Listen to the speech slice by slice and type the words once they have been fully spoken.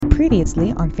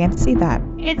Previously on Fantasy That.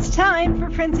 It's time for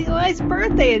Princey Eli's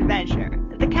birthday adventure.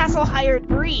 The castle hired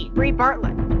Bree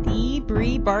Bartlett. The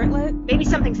Bree Bartlett? Maybe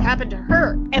something's happened to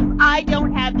her. If I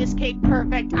don't have this cake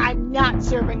perfect, I'm not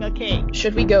serving a cake.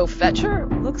 Should we go fetch her?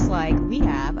 Looks like we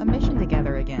have a mission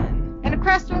together again. And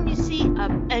across the room you see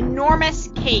an enormous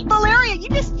cake. Valeria,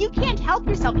 you can't help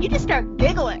yourself. You just start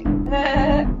giggling.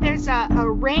 There's a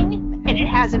ring, and it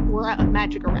has an aura of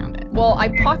magic around it. Well, I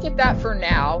pocket that for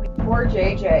now. Poor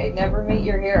JJ, never meet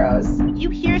your heroes. You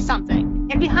hear something,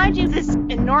 and behind you is this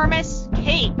enormous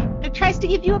cake that tries to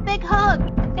give you a big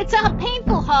hug. It's a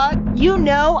painful hug. You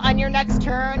know on your next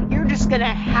turn, you're just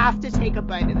gonna have to take a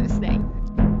bite of this thing.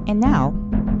 And now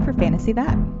for Fantasy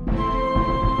That.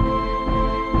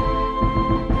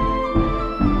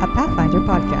 A Pathfinder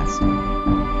podcast.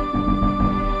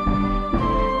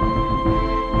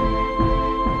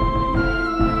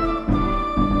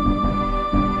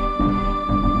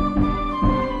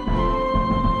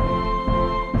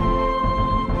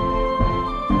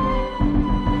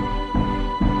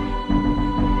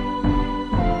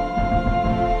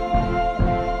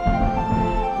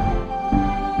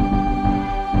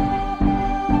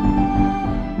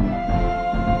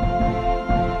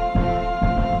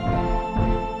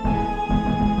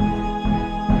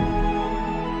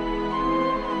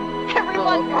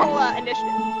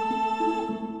 Initiative.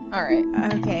 All right.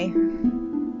 Okay.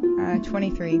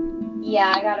 23.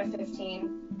 Yeah, I got a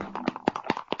 15.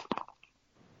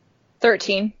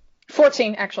 13.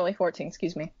 14, actually. 14,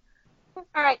 excuse me. All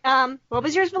right. What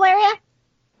was yours, Valeria?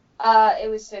 It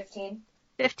was 15.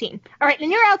 15. All right,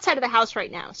 and you're outside of the house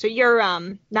right now, so you're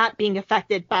not being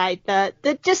affected by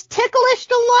the just ticklish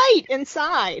delight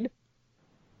inside.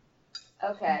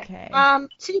 Okay.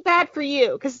 Too bad for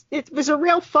you, because it was a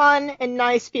real fun and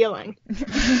nice feeling.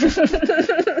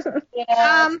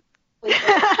 Yeah.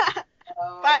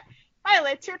 But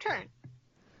Violet, it's your turn.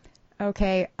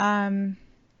 Okay. I'm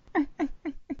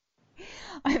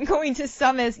going to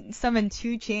summon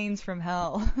 2 chains from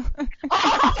hell.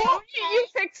 Oh,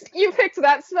 you picked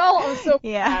that spell? I'm so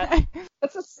Yeah. glad.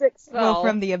 That's a sick spell. Well,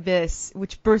 from the abyss,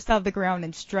 which burst out of the ground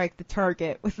and strike the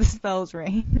target with the spell's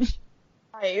range.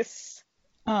 Nice.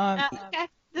 Okay.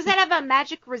 Does that have a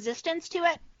magic resistance to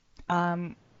it?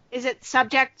 Is it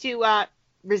subject to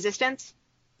resistance?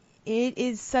 It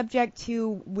is subject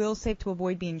to will save to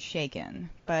avoid being shaken,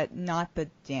 but not the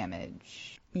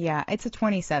damage. Yeah, it's a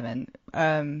 27.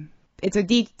 It's a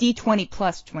D20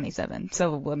 plus 27,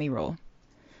 so let me roll.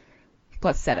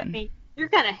 Plus 7. I mean, you're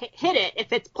gonna hit it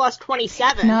if it's plus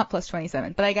 27. Not plus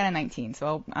 27, but I got a 19,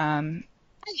 so Yeah,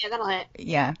 that'll hit.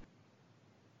 yeah.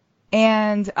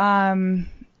 And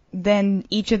then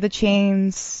each of the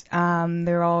chains,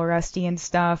 they're all rusty and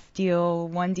stuff, deal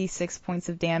 1d6 points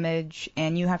of damage,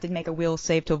 and you have to make a will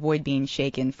save to avoid being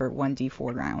shaken for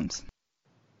 1d4 rounds.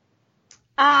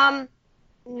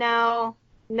 No,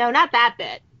 not that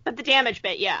bit, but the damage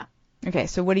bit, yeah. Okay,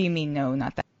 so what do you mean, no,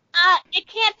 not that? It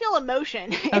can't feel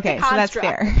emotion. It's Okay, a so that's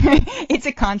construct. fair. It's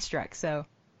a construct, so.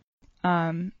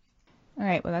 Alright,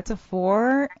 well, that's a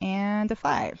 4 and a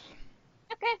 5.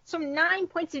 Okay, so 9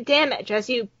 points of damage as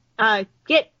you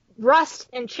get rust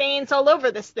and chains all over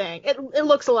this thing. It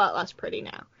looks a lot less pretty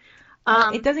now.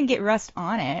 It doesn't get rust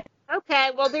on it. Okay,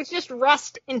 well, there's just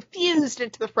rust infused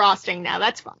into the frosting now.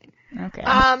 That's fine. Okay.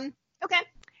 Okay.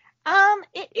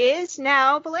 It is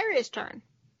now Valeria's turn.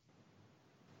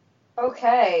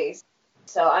 Okay.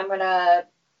 So I'm gonna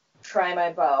try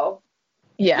my bow.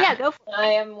 Yeah, go for it.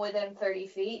 I am within 30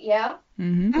 feet, yeah?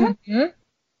 Mm-hmm. Mm-hmm.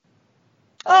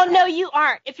 Oh, no, you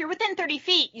aren't. If you're within 30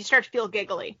 feet, you start to feel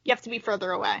giggly. You have to be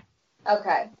further away.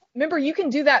 Okay. Remember, you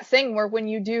can do that thing where when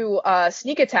you do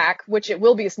sneak attack, which it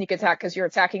will be a sneak attack because you're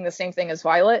attacking the same thing as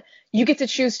Violet, you get to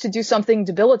choose to do something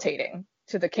debilitating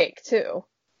to the cake, too.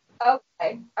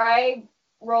 Okay. I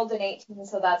rolled an 18,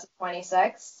 so that's a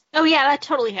 26. Oh, yeah, that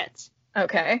totally hits.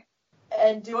 Okay.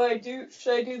 And should I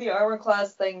do the armor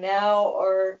class thing now,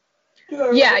 or?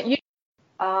 Yeah,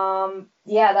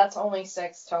 Yeah, that's only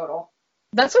 6 total.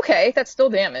 that's okay. That's still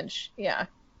damage. Yeah.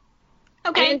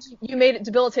 Okay. And you made it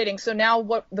debilitating, so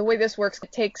now the way this works,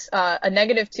 it takes a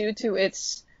 -2 to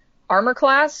its armor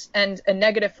class and a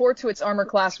 -4 to its armor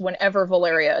class whenever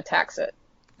Valeria attacks it.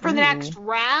 For the next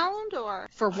round, or?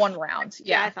 For 1 round,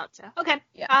 Yeah, I yeah. thought so. Okay.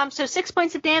 Yeah. So 6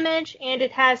 points of damage, and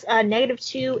it has a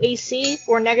 -2 AC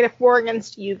or -4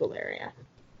 against you, Valeria.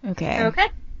 Okay.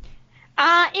 Okay.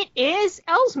 It is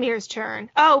Ellesmere's turn.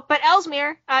 Oh, but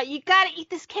Ellesmere, you gotta eat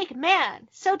this cake, man.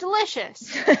 So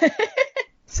delicious.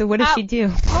 So what does she do?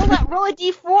 Roll a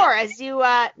d4 as you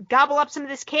gobble up some of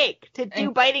this cake to do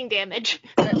biting damage.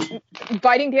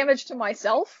 Biting damage to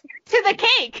myself? To the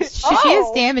cake. She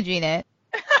is damaging it.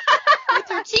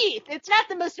 her teeth. It's not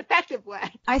the most effective way.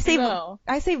 I say, No.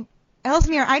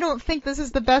 Ellesmere, I don't think this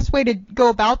is the best way to go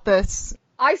about this.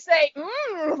 I say,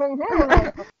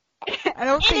 I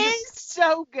don't It think is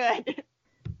so good.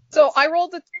 So I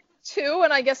rolled a 2,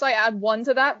 and I guess I add 1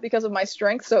 to that because of my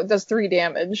strength, so it does 3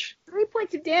 damage. 3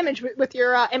 points of damage with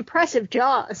your impressive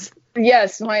jaws.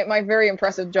 Yes, my very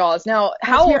impressive jaws. Now,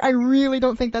 Ellesmere, I really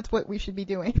don't think that's what we should be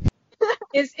doing.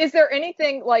 is there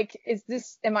anything, like,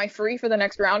 am I free for the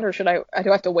next round, or do I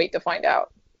have to wait to find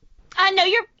out? No,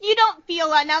 you don't feel,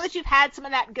 now that you've had some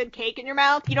of that good cake in your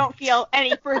mouth, you don't feel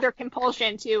any further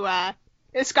compulsion to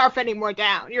scarf any more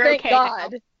down. You're Thank okay.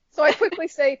 God. So I quickly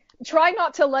say, try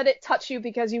not to let it touch you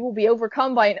because you will be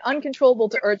overcome by an uncontrollable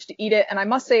urge to eat it, and I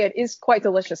must say it is quite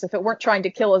delicious. If it weren't trying to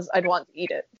kill us, I'd want to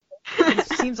eat it. It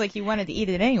seems like you wanted to eat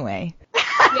it anyway.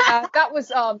 Yeah, that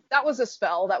was a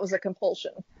spell. That was a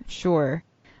compulsion. Sure.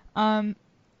 Okay.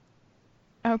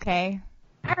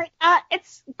 All right,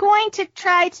 it's going to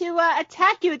try to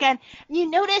attack you again. You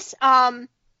notice some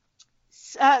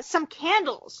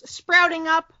candles sprouting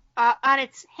up on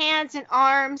its hands and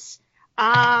arms.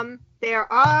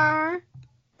 There are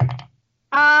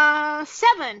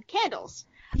 7 candles.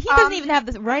 He doesn't even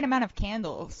have the right amount of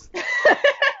candles.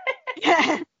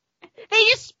 They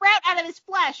just sprout out of his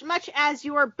flesh, much as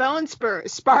your bone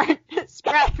spurs sprout from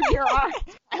your arms.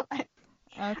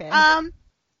 Okay.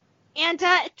 And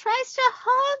it tries to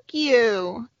hug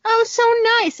you. Oh, so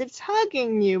nice. It's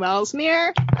hugging you,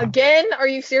 Ellesmere. Again? Are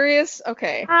you serious?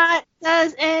 Okay.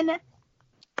 Does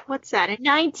what's that? A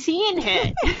 19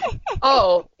 hit.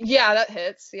 Oh, yeah, that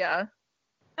hits. Yeah.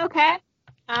 Okay.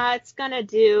 It's gonna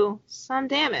do some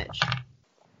damage.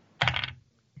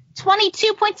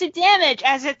 22 points of damage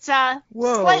as it's Whoa.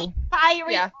 slightly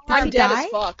fiery. Yeah. Did I'm you dead die? as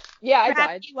fuck. Yeah, I wrap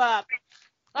died. you up.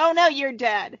 Oh no, you're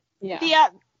dead. Yeah.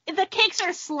 The cake sort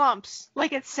of slumps,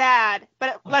 like it's sad,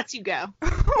 but it lets you go.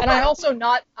 And I'm also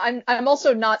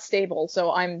not stable,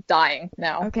 so I'm dying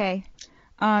now. Okay.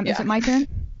 Is Yeah. it my turn?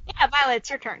 Yeah, Violet, it's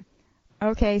your turn.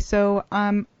 Okay, so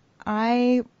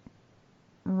I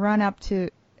run up to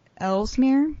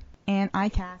Ellesmere and I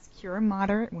cast Cure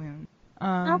Moderate Wound.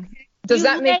 Okay. Does You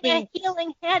that make lay me a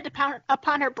healing hand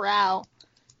upon her brow?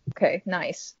 okay?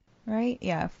 Nice. Right?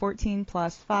 Yeah, 14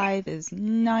 plus 5 is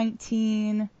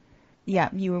 19. Yeah,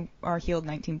 you are healed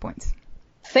 19 points.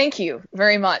 Thank you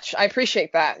very much. I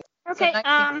appreciate that. Okay. So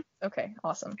 19 okay,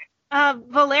 awesome.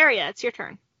 Valeria, it's your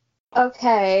turn.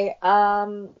 Okay,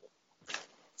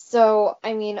 so,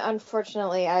 I mean,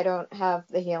 unfortunately, I don't have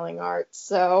the healing arts,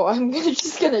 so I'm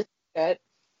just gonna do it.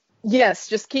 Yes,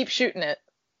 just keep shooting it.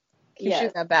 Keep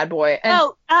shooting that bad boy.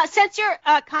 And Since you're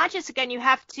conscious again, you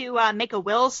have to make a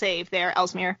will save there,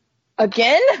 Ellesmere.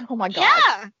 again? Oh my god.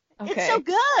 Yeah, Okay. it's so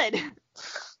good.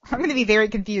 I'm going to be very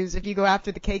confused if you go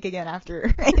after the cake again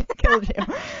after it killed you.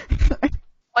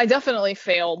 I definitely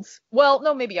failed. Well,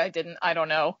 no, maybe I didn't. I don't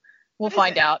know. We'll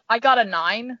find out. I got a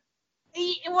 9.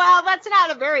 Well, that's not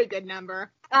a very good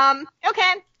number.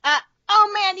 Okay. Oh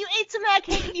man, you ate some of that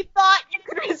cake and you thought you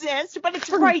could resist, but it's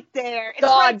right there. It's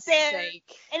right God's there. sake.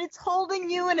 And it's holding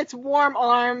you in its warm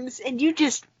arms, and you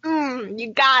just,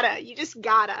 you just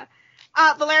gotta.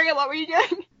 Valeria, what were you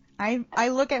doing? I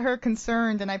look at her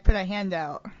concerned and I put a hand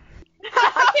out.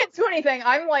 I can't do anything.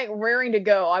 I'm like raring to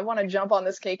go. I want to jump on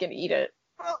this cake and eat it.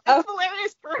 Well, it's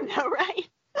Valeria's turn though, right?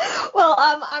 Well,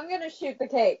 I'm gonna shoot the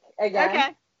cake again.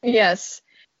 Okay. Yes.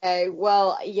 Okay,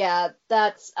 well, yeah,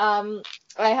 that's, I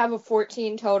have a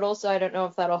 14 total, so I don't know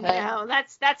if that'll hit. No,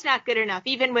 that's not good enough,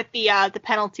 even with the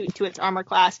penalty to its armor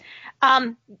class.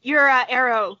 Your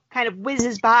arrow kind of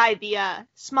whizzes by the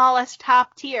smallest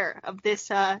top tier of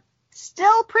this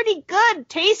still pretty good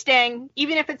tasting,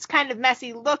 even if it's kind of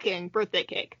messy looking birthday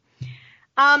cake.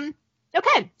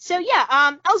 Okay, so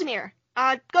yeah, Ellesmere,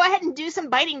 go ahead and do some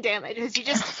biting damage as you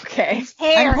just Okay.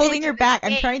 I'm holding her back.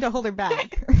 I'm trying to hold her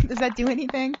back. Does that do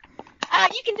anything?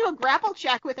 You can do a grapple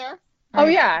check with her. Oh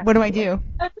yeah. What do I do?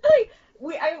 I feel like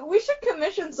we should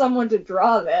commission someone to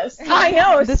draw this. I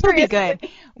know. This would be seriously. good.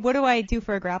 What do I do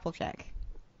for a grapple check?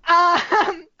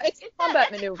 It's a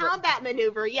combat maneuver. Combat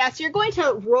maneuver. Yes, you're going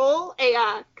to roll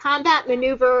a combat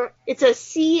maneuver. It's a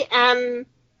CMB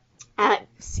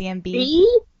CMB?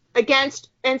 against,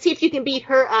 and see if you can beat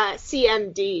her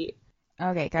CMD.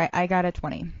 Okay, I got a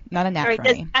 20. Not a nat All right,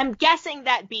 20. I'm guessing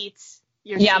that beats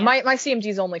your Yeah, CMD. my CMG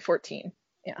is only 14.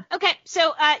 Yeah. Okay,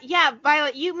 so yeah,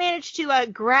 Violet, you managed to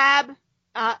grab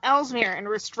Ellesmere and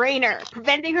restrain her,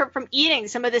 preventing her from eating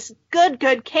some of this good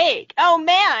cake. Oh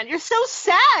man, you're so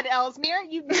sad, Ellesmere.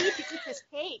 You need to eat this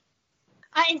cake.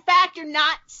 In fact, you're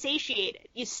not satiated.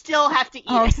 You still have to eat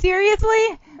Oh, it.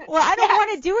 seriously? Well, I don't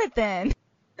want to do it then.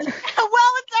 Well,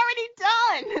 it's already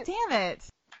done. Damn it.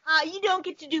 You don't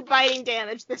get to do biting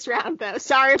damage this round, though.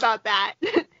 Sorry about that.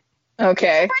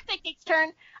 Okay. Birthday cake's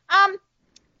turn.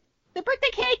 The birthday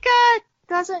cake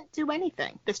doesn't do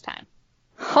anything this time.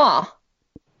 Huh.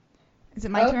 Is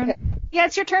it my turn? Yeah,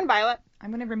 it's your turn, Violet.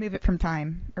 I'm gonna remove it from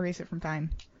time. Erase it from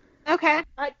time. Okay.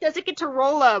 Does it get to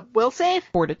roll a will save?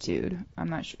 Fortitude. I'm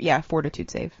not sure. Yeah,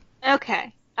 fortitude save.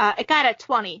 Okay. It got a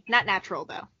 20. Not natural,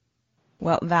 though.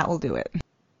 Well, that will do it.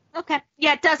 Okay.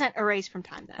 Yeah, it doesn't erase from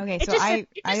time, then. Okay, it so just I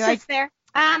sits there.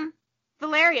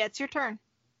 Valeria, it's your turn.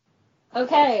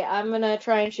 Okay, I'm gonna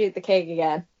try and shoot the cake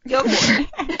again. Go for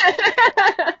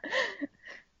it.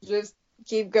 Just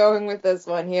keep going with this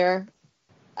one here.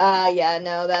 Yeah,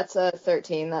 no, that's a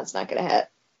 13. That's not gonna hit.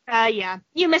 Yeah.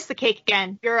 You missed the cake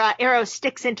again. Your arrow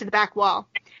sticks into the back wall.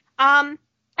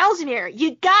 Elzevir,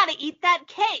 you gotta eat that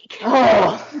cake.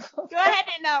 Oh. Go ahead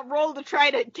and roll to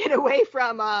try to get away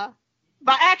from,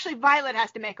 but actually Violet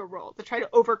has to make a roll to try to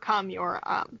overcome your,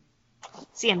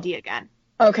 CMD again.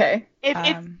 Okay. If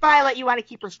Violet, you want to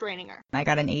keep restraining her. I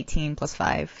got an 18 plus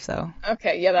 5, so.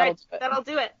 Okay, yeah, that'll do it. That'll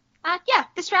do it. Yeah,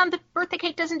 this round the birthday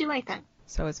cake doesn't do anything.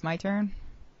 So it's my turn?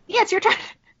 Yeah, it's your turn.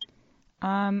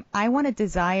 I want to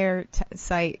desire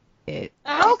sight it.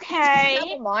 Okay.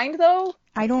 Never mind, though.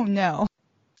 I don't know.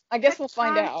 I guess we'll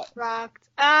find out. Rocked.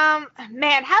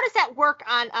 Man, how does that work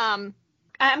on,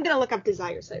 I'm gonna look up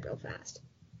desire sight real fast.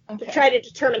 Okay. To try to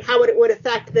determine how it would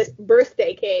affect this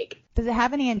birthday cake. Does it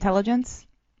have any intelligence?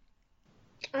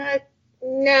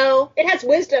 No. It has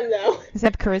wisdom, though. Does it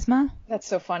have charisma? That's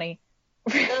so funny.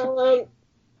 Pretty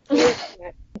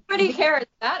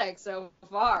charismatic so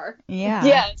far. Yeah.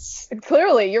 Yes,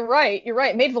 clearly, you're right. You're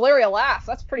right. Made Valeria laugh.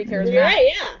 That's pretty charismatic. You're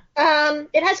right, yeah.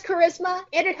 It has charisma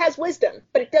and it has wisdom,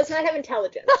 but it does not have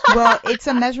intelligence. Well, it's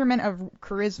a measurement of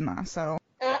charisma, so.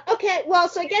 Okay, well,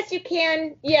 so I guess you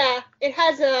can, yeah, it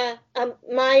has a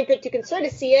mind that you can sort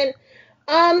of see in.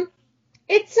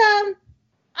 It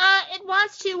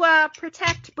wants to,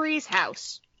 protect Bree's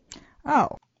house.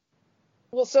 Oh.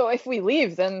 Well, so if we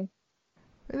leave, then...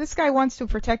 This guy wants to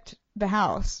protect the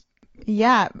house.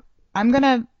 Yeah, I'm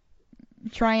gonna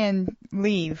try and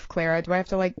leave, Clara. Do I have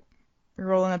to, like,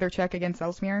 roll another check against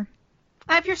Ellesmere?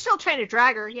 If you're still trying to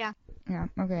drag her, yeah. Yeah,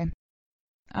 okay.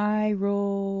 I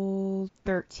rolled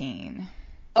 13.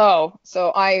 Oh,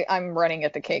 so I'm running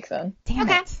at the cake then. Damn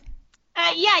Okay. it.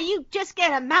 Yeah, you just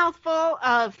get a mouthful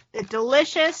of a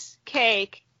delicious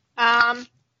cake.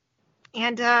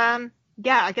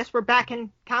 Yeah, I guess we're back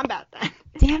in combat then.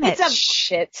 Damn it.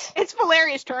 Shit. It's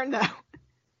Valeria's turn, though.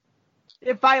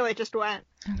 If Violet just went.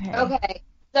 Okay. Okay,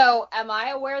 so am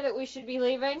I aware that we should be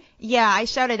leaving? Yeah, I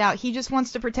shouted out. He just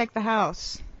wants to protect the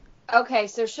house. Okay,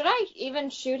 so should I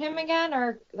even shoot him again,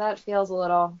 or that feels a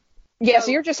little... Yeah,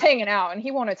 so you're just hanging out, and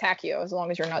he won't attack you as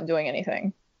long as you're not doing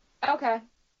anything. Okay.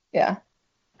 Yeah.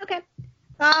 Okay.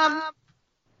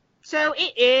 So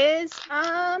it is,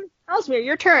 Ellesmere,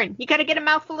 your turn. You gotta get a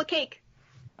mouthful of cake.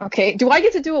 Okay, do I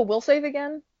get to do a will save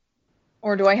again?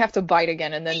 Or do I have to bite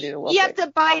again and then do the will You save? have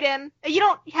to bite him. You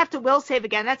don't have to will save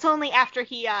again. That's only after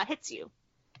he, hits you.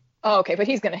 Oh, okay, but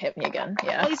he's gonna hit me again.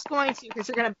 Yeah. Well, he's going to, because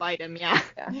you're gonna bite him, yeah.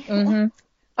 Yeah. Mm-hmm.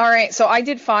 Alright, so I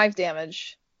did 5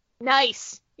 damage.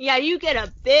 Nice. Yeah, you get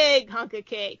a big hunk of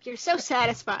cake. You're so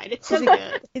satisfied. It's so Is it-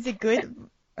 good. Is it good,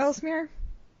 Ellesmere?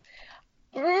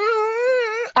 That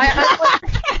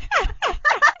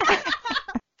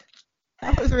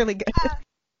was really good.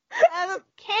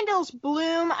 Candles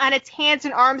bloom on its hands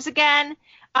and arms again,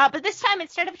 but this time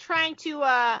instead of trying to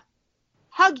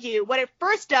hug you, what it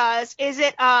first does is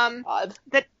it God.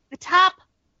 the top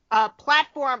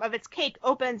platform of its cake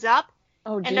opens up,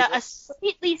 Oh, and Jesus. a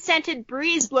sweetly scented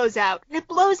breeze blows out, and it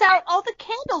blows out all the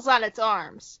candles on its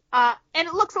arms, and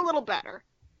it looks a little better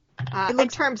in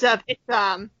terms of its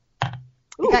It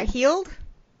got healed?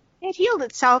 It healed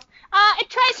itself. It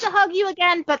tries to hug you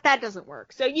again, but that doesn't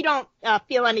work. So you don't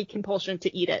feel any compulsion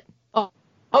to eat it. Oh,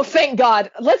 thank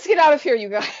God. Let's get out of here, you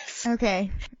guys.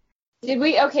 Okay. Did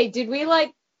we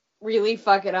like really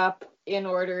fuck it up in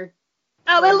order?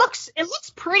 Oh, it looks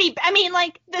pretty. I mean,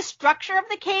 like, the structure of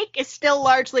the cake is still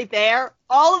largely there.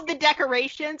 All of the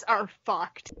decorations are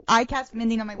fucked. I cast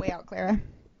Mending on my way out, Clara.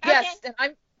 Yes, and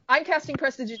I'm casting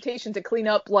Prestidigitation to clean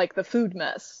up, like, the food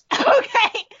mess.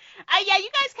 Okay. Yeah, you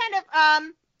guys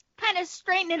kind of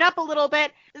straighten it up a little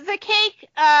bit. The cake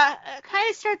kind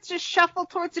of starts to shuffle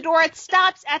towards the door. It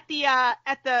stops at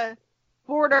the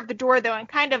border of the door, though, and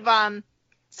kind of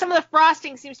some of the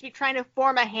frosting seems to be trying to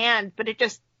form a hand, but it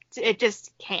just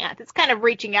can't. It's kind of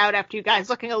reaching out after you guys,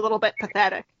 looking a little bit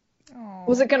pathetic. Oh.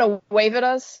 Was it gonna wave at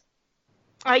us?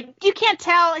 You can't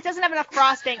tell. It doesn't have enough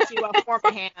frosting to form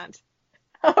a hand.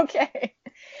 Okay.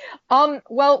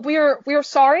 Well, we are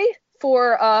sorry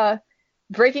for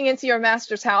breaking into your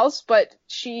master's house, but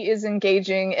she is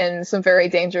engaging in some very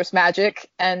dangerous magic,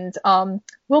 and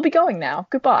we'll be going now.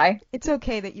 Goodbye. It's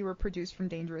okay that you were produced from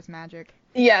dangerous magic.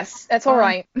 Yes, that's all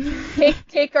right.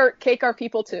 Cake our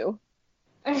people too.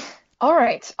 All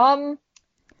right.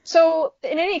 So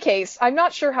in any case, I'm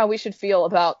not sure how we should feel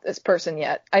about this person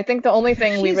yet. I think the only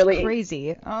thing She's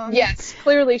crazy. Yes,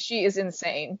 clearly she is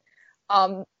insane.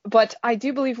 But I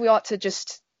do believe we ought to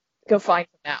just go find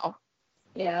her now.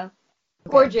 Yeah.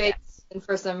 Poor Jake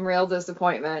for some real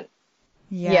disappointment.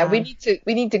 Yeah, we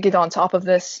need to get on top of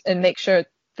this and make sure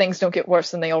things don't get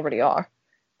worse than they already are.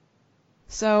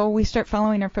 So we start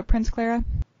following her footprints, Clara?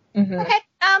 Mm-hmm. Okay.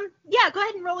 Yeah, go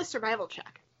ahead and roll a survival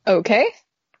check. Okay.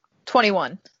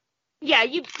 21. Yeah,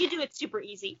 you do it super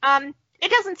easy.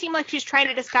 It doesn't seem like she's trying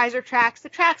to disguise her tracks. The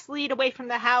tracks lead away from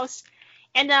the house.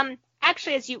 And,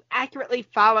 actually, as you accurately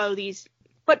follow these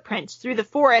footprints through the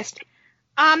forest,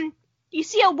 you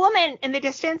see a woman in the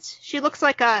distance. She looks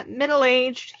like a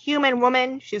middle-aged human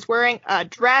woman. She's wearing a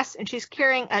dress, and she's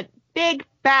carrying a big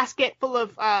basket full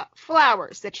of,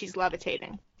 flowers that she's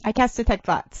levitating. I cast Detect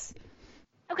Thoughts.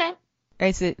 Okay.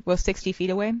 Is it 60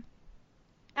 feet away?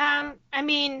 I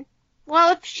mean,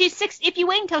 well, if you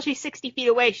wait until she's 60 feet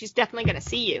away, she's definitely going to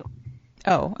see you.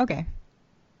 Oh, okay.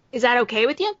 Is that okay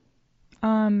with you?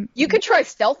 You could try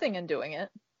stealthing and doing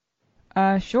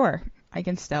it. Sure. I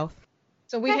can stealth.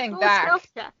 So we hang roll a back. stealth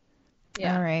check.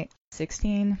 Yeah. All right.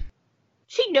 16.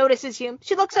 She notices you.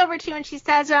 She looks over to you and she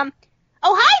says, oh,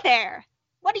 hi there.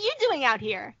 What are you doing out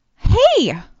here?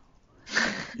 Hey!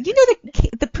 You know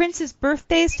the prince's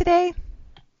birthday is today?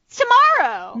 It's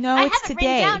tomorrow. No, I it's haven't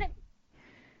today. written down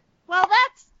Well,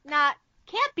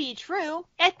 can't be true.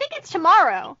 I think it's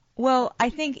tomorrow. Well, I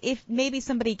think if maybe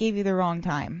somebody gave you the wrong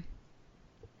time.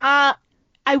 I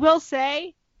will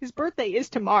say his birthday is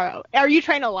tomorrow. Are you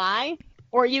trying to lie?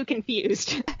 Or are you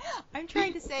confused? I'm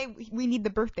trying to say we need the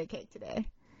birthday cake today.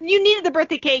 You needed the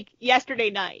birthday cake yesterday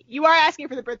night. You are asking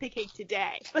for the birthday cake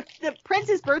today. But the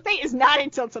prince's birthday is not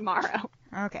until tomorrow.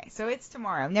 Okay, so it's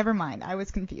tomorrow. Never mind. I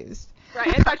was confused. Right,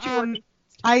 I thought you were.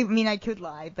 I mean, I could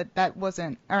lie, but that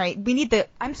wasn't. All right,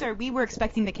 I'm sorry, we were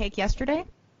expecting the cake yesterday?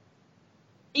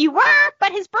 You were,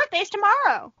 but his birthday's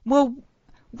tomorrow. Well,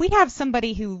 we have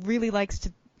somebody who really likes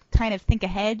to kind of think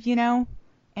ahead, you know?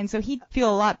 And so he'd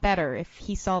feel a lot better if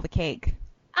he saw the cake.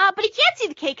 But he can't see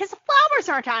the cake because the flowers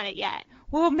aren't on it yet.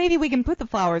 Well, maybe we can put the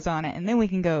flowers on it, and then we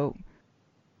can go.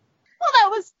 Well, that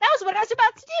was what I was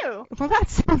about to do. Well, that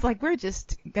sounds like we're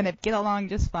just gonna get along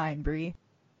just fine, Bree.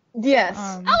 Yes.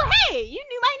 Oh, hey, you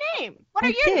knew my name. What are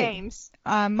your did. names?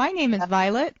 My name is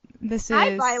Violet.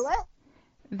 Hi, Violet.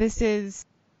 This is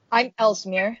I'm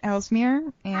Elsmere.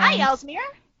 Elsmere. And Hi, Elsmere.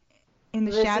 in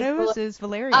the This is shadows is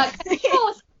Valeria. Can you roll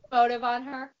a motive on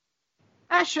her?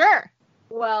 Sure.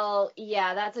 Well,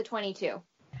 yeah, that's a 22.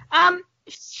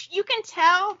 You can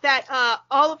tell that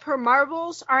all of her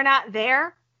marbles are not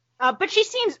there, but she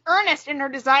seems earnest in her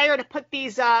desire to put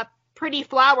these pretty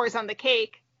flowers on the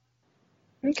cake.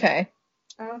 Okay.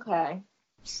 Okay.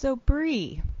 So,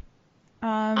 Bree.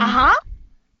 Uh-huh.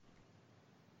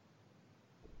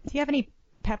 Do you have any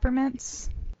peppermints?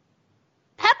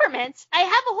 Peppermints? I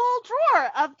have a whole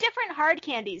drawer of different hard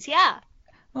candies, yeah.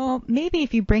 Well, maybe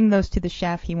if you bring those to the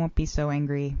chef, he won't be so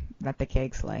angry that the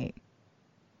cake's late.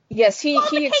 Yes, Well,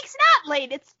 the cake's not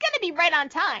late. It's gonna be right on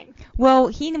time. Well,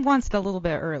 he wants it a little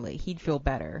bit early. He'd feel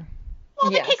better.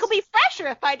 Well, Yes. the cake will be fresher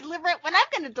if I deliver it when I'm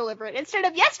gonna deliver it instead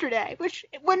of yesterday, which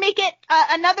would make it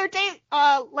another day,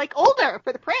 older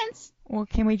for the prince. Well,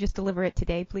 can we just deliver it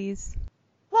today, please?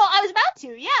 Well, I was about to,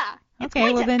 yeah. It's Okay,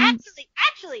 going well to then-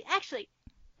 Actually,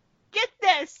 get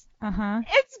this. Uh-huh.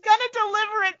 It's gonna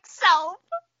deliver itself.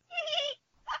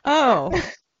 Oh,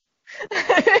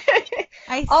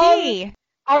 I see.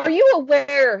 Are you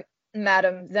aware,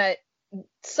 madam, that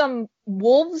some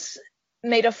wolves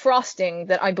made of frosting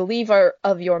that I believe are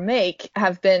of your make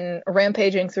have been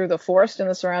rampaging through the forest in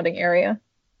the surrounding area?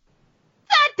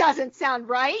 That doesn't sound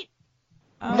right.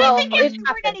 Well, I think it you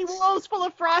heard any wolves full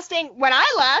of frosting when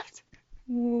I left.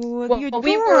 Well, your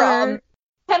we door- were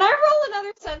Can I roll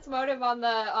another sense motive on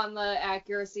the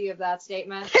accuracy of that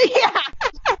statement? Yeah.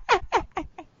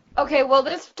 Okay, well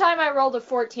this time I rolled a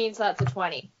 14, so that's a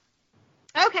 20.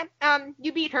 Okay.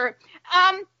 You beat her.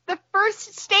 The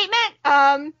first statement,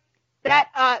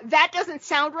 that doesn't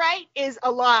sound right is a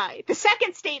lie. The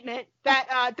second statement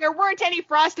that there weren't any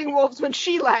frosting wolves when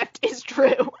she left is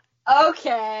true.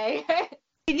 Okay.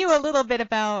 He knew a little bit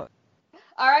about.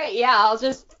 All right, yeah, I'll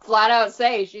just flat out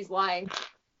say she's lying.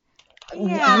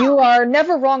 Yeah. You are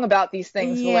never wrong about these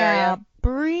things, Yeah, Valeria.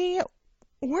 Bree,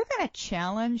 we're gonna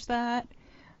challenge that.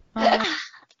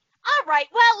 All right.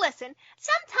 Well, listen.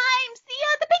 Sometimes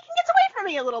the baking gets away from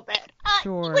me a little bit.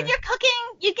 Sure. When you're cooking,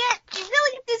 you get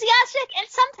really enthusiastic, and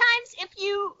sometimes if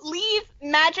you leave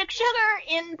magic sugar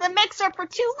in the mixer for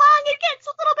too long, it gets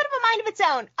a little bit of a mind of its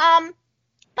own.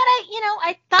 But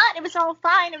I thought it was all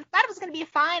fine. I thought it was going to be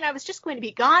fine. I was just going to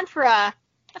be gone for a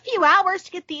few hours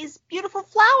to get these beautiful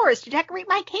flowers to decorate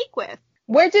my cake with.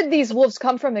 Where did these wolves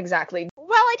come from exactly? Well,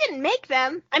 I didn't make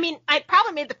them. I mean, I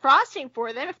probably made the frosting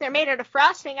for them. If they're made out of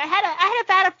frosting, I had a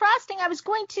vat of frosting. I was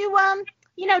going to,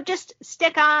 just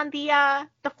stick on the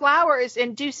flowers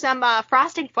and do some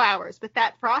frosting flowers with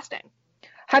that frosting.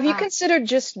 Have you considered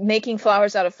just making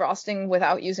flowers out of frosting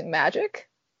without using magic?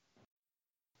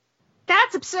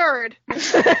 That's absurd.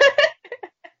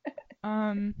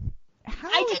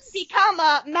 I didn't become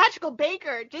a magical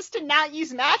baker just to not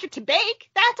use magic to bake.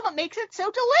 That's what makes it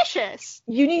so delicious.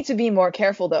 You need to be more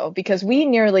careful, though, because we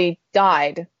nearly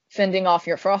died fending off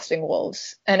your frosting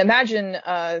wolves. And imagine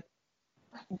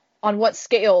on what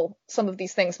scale some of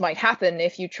these things might happen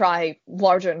if you try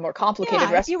larger and more complicated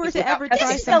recipes. If you were to ever without try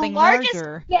This is the something largest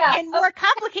larger. and more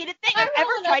complicated thing I've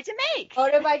ever tried to make.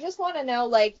 Motive, I just want to know,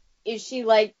 like, is she,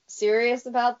 like, serious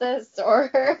about this,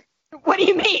 or... What do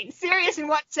you mean? Serious in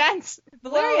what sense?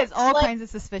 Valeria is all like- kinds of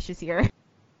suspicious here.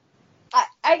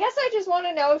 I guess I just want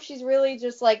to know if she's really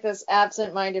just, like, this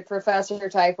absent-minded professor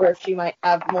type, or if she might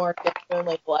have more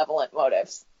genuinely malevolent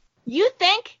motives. You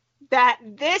think that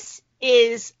this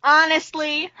is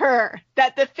honestly her,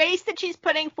 that the face that she's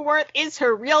putting forth is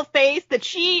her real face, that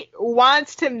she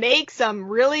wants to make some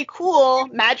really cool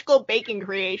magical baking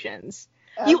creations.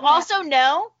 You also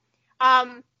know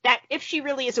that if she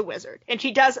really is a wizard, and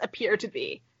she does appear to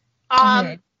be,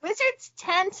 wizards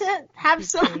tend to have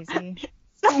some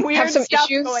weird some stuff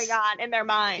issues going on in their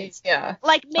minds. Yeah.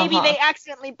 Like maybe they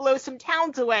accidentally blow some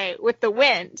towns away with the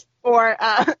wind, or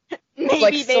maybe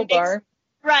Like they Silbar.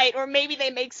 or maybe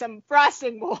they make some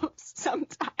frosting wolves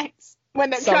sometimes when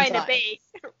they're trying to bake.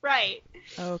 Right.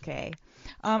 Okay.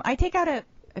 I take out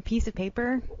a piece of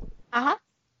paper. Uh-huh.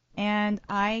 And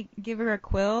I give her a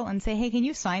quill and say, hey, can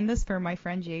you sign this for my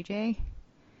friend JJ?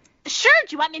 Sure.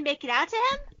 Do you want me to make it out to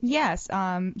him? Yes,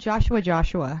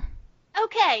 Joshua.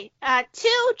 Okay.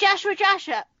 To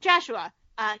Joshua.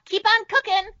 Keep on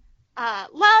cooking.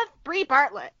 Love, Bree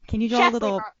Bartlett. Can you draw Chef a little?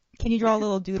 Bree Bartlett. Can you draw a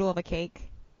little doodle of a cake?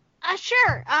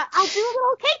 Sure. I'll do a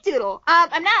little cake doodle.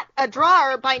 I'm not a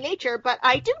drawer by nature, but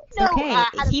I do know Okay. how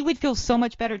to... He would feel so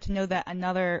much better to know that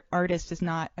another artist is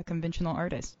not a conventional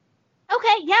artist.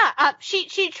 Okay, yeah.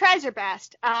 She tries her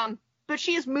best. But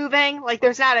she is moving. Like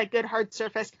there's not a good hard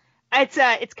surface.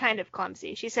 It's kind of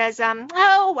clumsy. She says,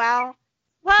 oh well.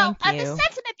 Well, Thank you. the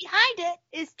sentiment behind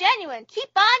it is genuine. Keep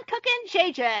on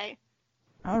cooking, JJ.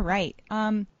 All right.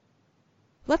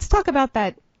 Let's talk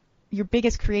about your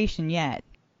biggest creation yet.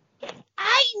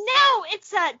 I know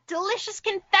it's a delicious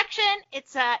confection.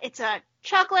 It's a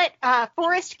chocolate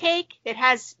forest cake. It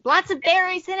has lots of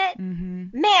berries in it.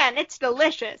 Mm-hmm. Man, it's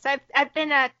delicious. I've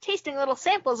been tasting little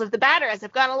samples of the batter as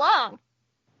I've gone along.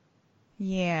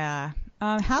 Yeah.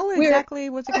 How exactly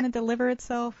was it going to deliver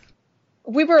itself?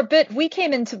 We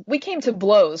came to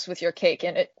blows with your cake,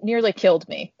 and it nearly killed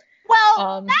me.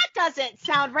 Well, that doesn't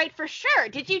sound right for sure.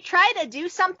 Did you try to do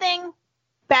something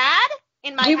bad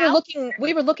in my house?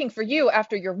 We were looking for you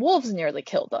after your wolves nearly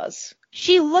killed us.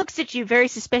 She looks at you very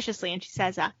suspiciously and she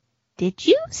says, did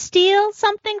you steal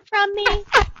something from me?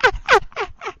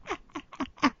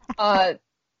 I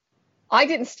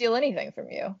didn't steal anything from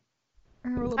you.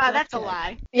 That's a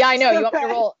lie. Yeah, I know. You want me to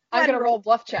roll? I'm gonna roll a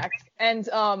bluff check, and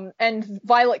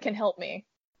Violet can help me.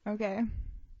 Okay.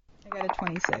 I got a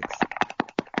 26.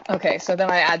 Okay, so then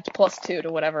I add +2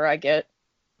 to whatever I get.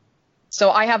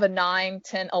 So I have a 9,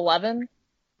 10, 11.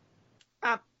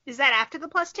 Is that after the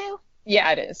 +2?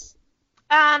 Yeah, it is.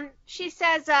 She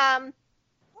says, well,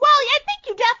 I think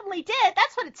you definitely did.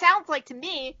 That's what it sounds like to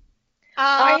me.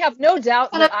 I have no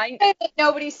doubt that I say that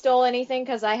nobody stole anything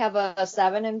because I have a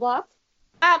 7 in bluff.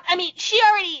 I mean, she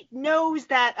already knows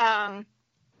that,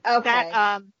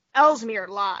 Ellesmere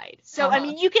lied. So, I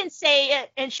mean, you can say it,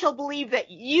 and she'll believe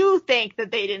that you think that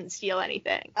they didn't steal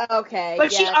anything. Okay.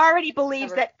 But she already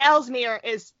believes that Ellesmere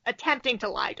is attempting to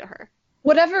lie to her.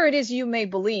 Whatever it is you may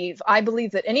believe, I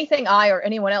believe that anything I or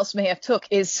anyone else may have took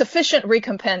is sufficient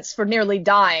recompense for nearly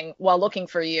dying while looking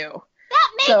for you. That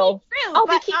may be true, I'll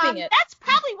but be keeping it. that's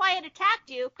probably why it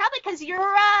attacked you. Probably because you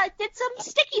did some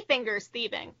sticky fingers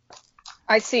thieving.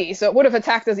 I see. So it would have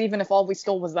attacked us even if all we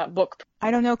stole was that book.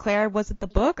 I don't know, Claire. Was it the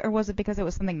book, or was it because it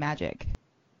was something magic?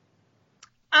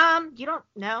 You don't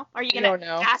know? Are you You gonna don't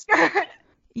know. ask her?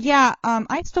 Yeah,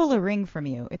 I stole a ring from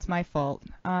you. It's my fault.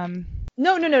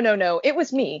 No. It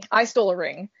was me. I stole a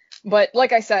ring. But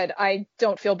like I said, I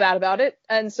don't feel bad about it,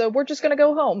 and so we're just gonna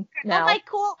go home now.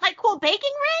 Oh, my cool baking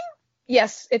ring?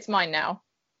 Yes, it's mine now.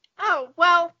 Oh,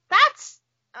 well, that's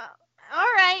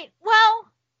all right. Well,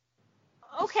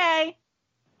 okay.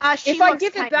 She If I looks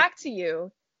give kind it back to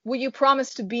you, will you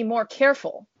promise to be more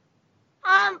careful?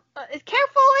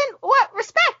 Careful in what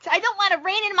respect? I don't want to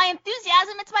rein in my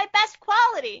enthusiasm. It's my best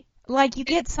quality. Like, you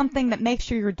get something that makes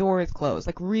sure your door is closed,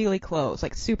 like really closed,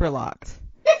 like super locked.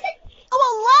 Oh,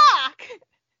 a lock!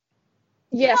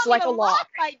 Yes, You want me like to a lock.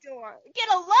 my door. Get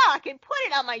a lock and put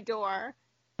it on my door.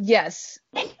 Yes.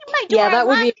 And keep my door Yeah, that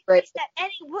would be unlocked in great. case that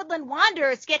any woodland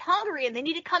wanderers get hungry and they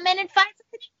need to come in and find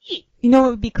something to eat. You know, it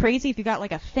would be crazy if you got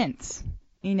like a fence,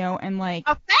 you know, and like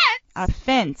A fence? a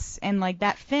fence, and like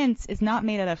that fence is not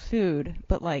made out of food,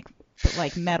 but like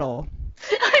metal.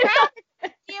 Be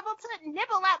able to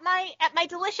nibble at my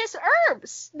delicious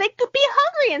herbs. They could be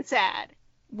hungry and sad.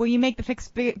 Well, you make the fence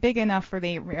big enough for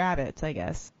the rabbits, I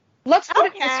guess. Let's put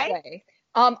it Okay. this way.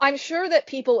 I'm sure that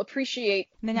people appreciate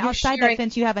And then you outside sharing... that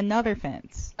fence, you have another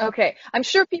fence. Okay, I'm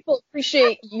sure people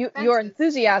appreciate your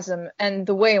enthusiasm and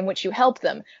the way in which you help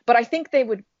them, but I think they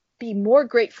would be more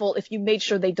grateful if you made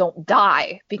sure they don't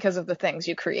die because of the things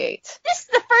you create. This is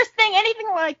the first thing anything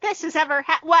like this has ever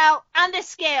well, on this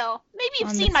scale. Maybe you've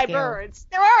On seen this my scale. birds.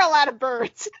 There are a lot of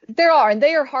birds. There are, and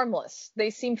they are harmless. They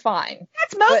seem fine.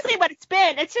 That's mostly what it's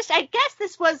been. It's just, I guess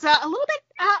this was a little bit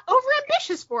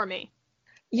overambitious for me.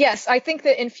 Yes, I think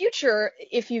that in future,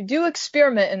 if you do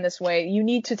experiment in this way, you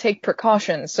need to take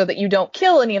precautions so that you don't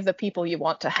kill any of the people you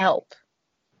want to help.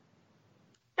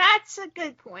 That's a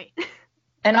good point.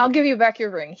 And I'll give you back your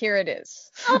ring. Here it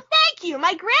is. Oh, thank you.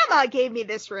 My grandma gave me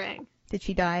this ring. Did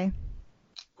she die?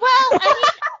 Well, I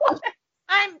mean,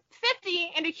 I'm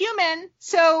 50 and a human,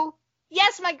 so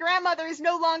yes, my grandmother is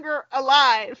no longer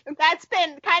alive. That's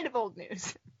been kind of old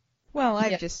news. Well,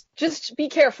 I've Yeah. just... Just be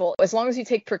careful. As long as you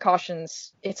take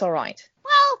precautions, it's all right.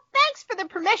 Well, thanks for the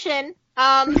permission.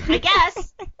 I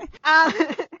guess.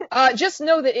 Just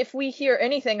know that if we hear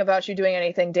anything about you doing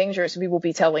anything dangerous, we will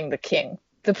be telling the king.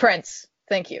 The prince.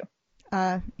 Thank you.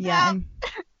 yeah, Well- and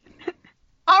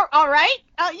All right.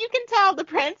 You can tell the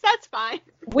prince. That's fine.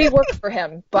 We work for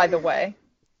him, by the way.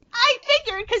 I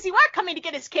figured because you are coming to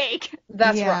get his cake.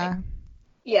 That's yeah. right.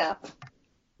 Yeah.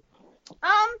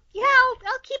 Yeah,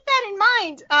 I'll keep that in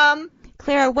mind.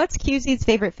 Clara, what's QZ's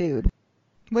favorite food?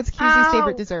 What's QZ's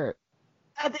favorite dessert?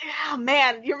 Oh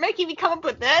man, you're making me come up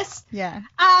with this. Yeah.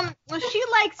 Well, she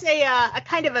likes a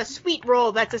kind of a sweet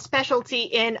roll that's a specialty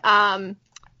in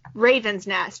Raven's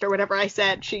Nest or whatever I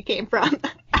said she came from.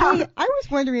 Hey, I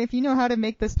was wondering if you know how to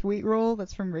make the sweet roll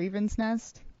that's from Raven's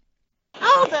Nest.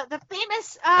 Oh, the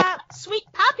famous sweet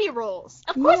poppy rolls.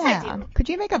 Of course I do. Could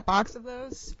you make a box of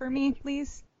those for me,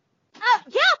 please?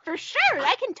 Yeah, for sure.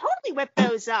 I can totally whip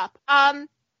those up.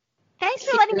 Thanks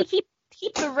for letting me keep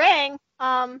the ring.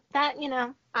 That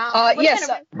Yes,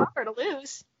 Hard to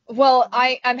lose. Well,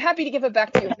 I'm happy to give it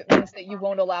back to you if it means that you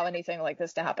won't allow anything like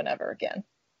this to happen ever again.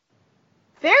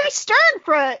 Very stern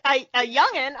for a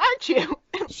youngin', aren't you?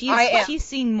 I am. She's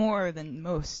seen more than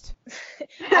most.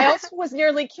 I also was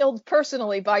nearly killed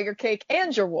personally by your cake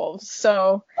and your wolves, so...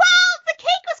 Well, the cake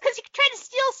was because you tried to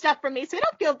steal stuff from me, so I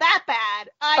don't feel that bad.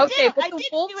 I Okay, but did the do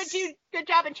wolves- a good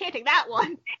job enchanting that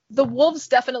one. The wolves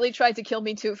definitely tried to kill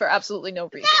me too for absolutely no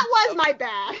reason. That was my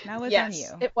bad. That was Yes, on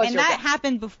you. it was and your that bad.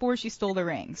 happened before she stole the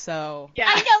ring, so... Yeah.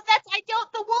 I know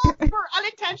the wolves were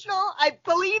unintentional. I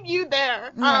believe you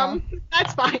there. Yeah.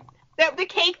 That's fine. The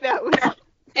cake though.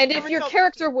 And if your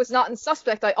character was not in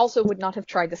suspect, I also would not have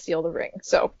tried to steal the ring.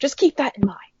 So just keep that in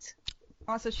mind.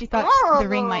 Also, she thought the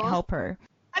ring might help her.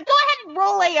 Go ahead and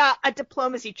roll a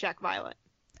diplomacy check, Violet.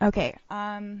 Okay,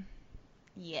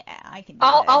 yeah, I can do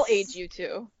I'll this. aid you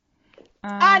too.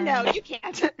 No, you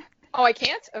can't. Oh, I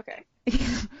can't? Okay.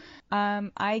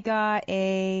 I got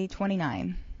a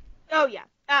 29. Oh yeah.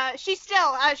 She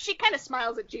still she kind of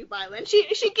smiles at you, Violet.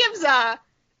 She gives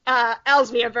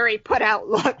Elsme a very put out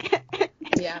look.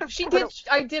 Yeah.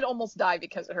 I did almost die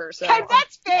because of her, so.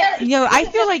 That's fair. You know, I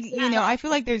feel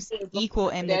like there's equal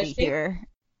enmity here.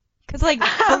 Cause like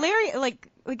Valeria, like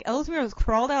Ellesmere has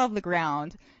crawled out of the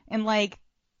ground and like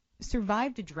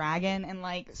survived a dragon and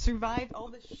like survived all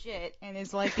this shit and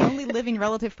is like the only living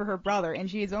relative for her brother,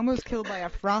 and she is almost killed by a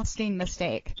frosting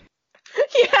mistake.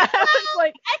 Yeah. It's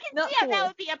like, I can not see how cool. that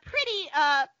would be a pretty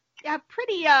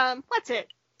what's it?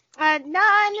 Well,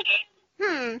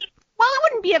 it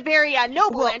wouldn't be a very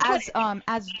noble Well, end, would it?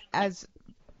 as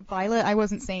Violet, I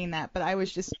wasn't saying that, but I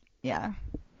was just yeah.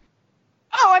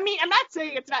 Oh, I mean, I'm not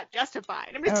saying it's not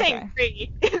justified. I'm just saying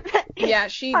Bree. Yeah,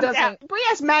 she Calm doesn't. down. Bree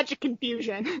has magic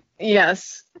confusion.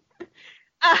 Yes.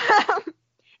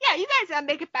 Yeah, you guys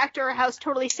make it back to her house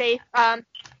totally safe.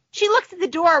 She looks at the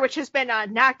door, which has been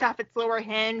knocked off its lower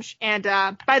hinge, and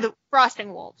by the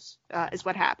frosting wolves is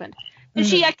what happened. And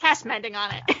she casts mending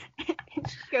on it.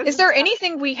 Is there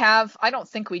anything we have? I don't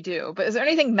think we do, but is there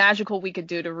anything magical we could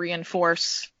do to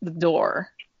reinforce the door?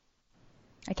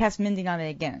 I cast mending on it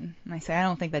again, and I say I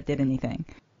don't think that did anything.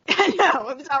 No,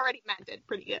 it was already mended.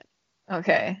 Pretty good.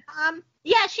 Okay.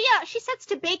 Yeah, she sets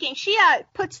to baking. She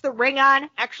puts the ring on,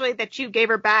 actually, that you gave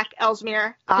her back,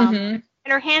 Ellesmere. And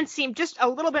her hands seem just a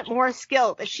little bit more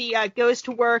skilled as she goes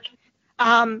to work.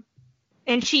 And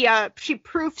she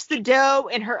proofs the dough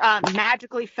in her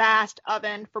magically fast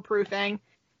oven for proofing.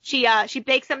 She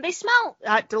bakes them. They smell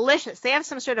delicious. They have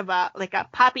some sort of like a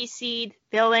poppy seed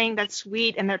filling that's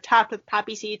sweet, and they're topped with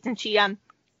poppy seeds. And she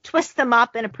twists them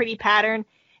up in a pretty pattern.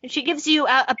 And she gives you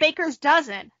a baker's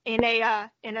dozen in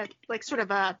a like sort of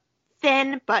a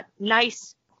thin but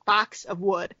nice box of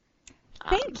wood.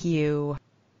 Thank you.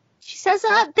 She says,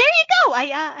 "There you go.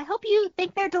 I hope you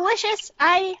think they're delicious.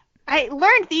 I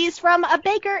learned these from a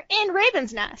baker in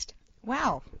Raven's Nest."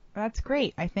 Wow, that's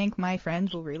great. I think my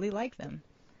friends will really like them.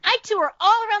 I tour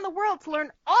all around the world to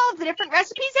learn all of the different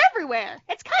recipes everywhere.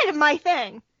 It's kind of my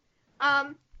thing.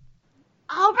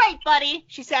 All right, buddy,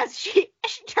 she says. She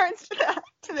turns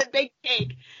to the big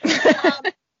cake.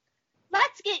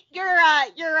 Let's get your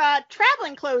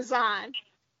traveling clothes on.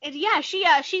 And yeah, she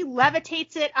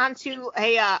levitates it onto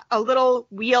a little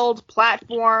wheeled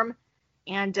platform,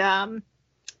 and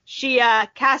she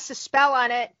casts a spell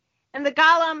on it, and the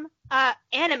golem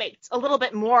animates a little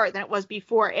bit more than it was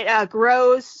before. It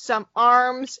grows some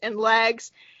arms and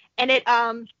legs, and it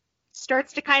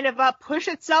starts to kind of push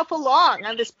itself along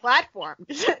on this platform,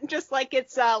 just like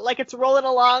it's rolling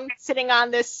along, sitting on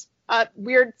this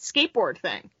weird skateboard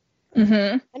thing.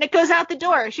 Mm-hmm. And it goes out the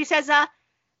door. She says,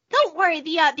 "Don't worry,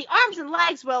 the arms and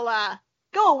legs will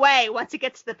go away once it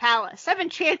gets to the palace. I've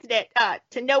enchanted it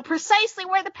to know precisely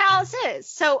where the palace is.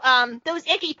 So those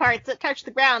icky parts that touch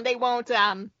the ground, they won't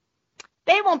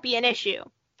be an issue.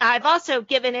 I've also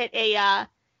given it a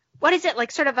what is it, like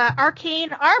sort of a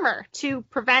arcane armor to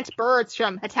prevent birds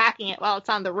from attacking it while it's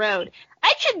on the road.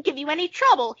 I shouldn't give you any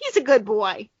trouble. He's a good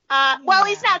boy. Well,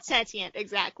 he's not sentient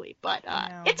exactly, but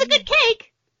it's a good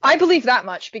cake." I believe that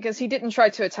much because he didn't try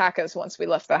to attack us once we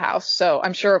left the house, so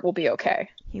I'm sure it will be okay.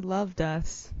 He loved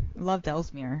us. Loved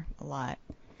Ellesmere a lot.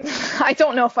 I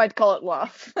don't know if I'd call it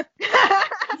love.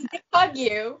 He did hug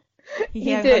you. He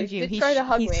did. hugged you. He did try to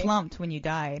hug he me. slumped when you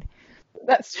died.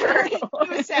 That's true. He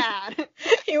was sad.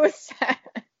 He was sad.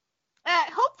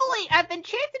 Hopefully, I've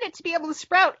enchanted it to be able to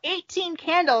sprout 18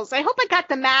 candles. I hope I got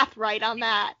the math right on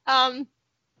that.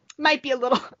 Might be a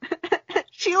little...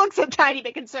 She looks a tiny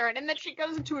bit concerned, and then she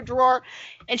goes into a drawer,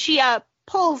 and she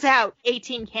pulls out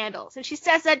 18 candles, and she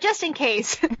says that just in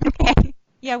case. Okay.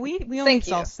 Yeah, we only Thank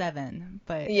saw you. 7,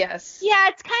 but... Yes. Yeah,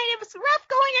 it's rough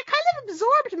going. It kind of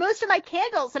absorbed most of my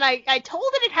candles, and I told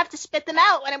it it'd have to spit them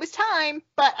out when it was time,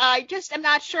 but I just am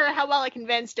not sure how well I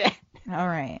convinced it. All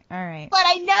right. But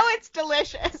I know it's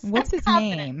delicious. What's I'm his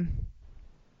confident. name?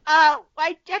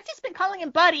 I've just been calling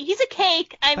him Buddy. He's a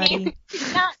cake. I mean, Buddy.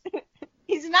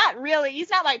 he's not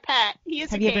my pet. He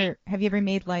is a cake. Have you ever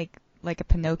made like a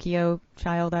Pinocchio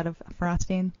child out of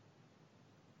frosting?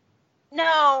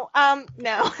 No, no.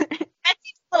 That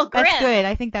seems a little grim. That's good.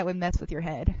 I think that would mess with your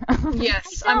head.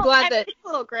 Yes, I I'm know, glad that... It's a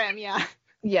little grim, yeah.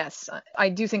 Yes, I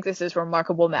do think this is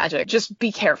remarkable magic. Just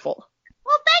be careful.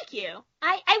 Well, thank you.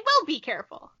 I will be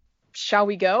careful. Shall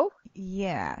we go?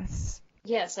 Yes.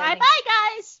 Yes. Bye-bye,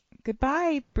 guys.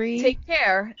 Goodbye, Bree. Take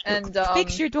care, and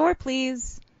Fix your door,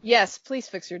 please. Yes, please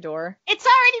fix your door. It's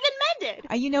already been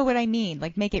mended. You know what I mean.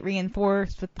 Like, make it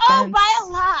reinforced with the Oh, fence. by a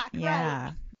lock. Yeah.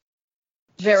 Right.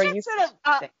 Very She's useful.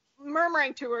 sort of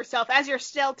murmuring to herself as you're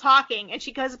still talking, and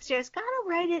she goes upstairs, "Gotta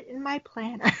write it in my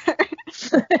planner."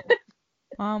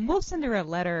 We'll send her a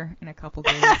letter in a couple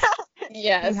days.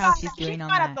 Yes. See how she's doing on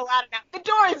not that. up the ladder now. The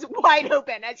door is wide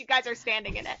open as you guys are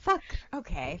standing in it. Fuck.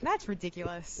 Okay, that's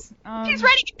ridiculous. She's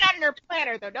writing it down in her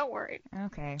planner, though. Don't worry.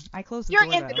 Okay, I closed the You're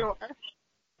door. in the though. door.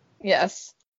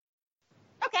 Yes.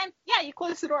 Okay. Yeah, you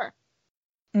close the door.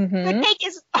 Mm-hmm. The cake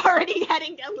is already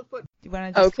heading down the foot. Do you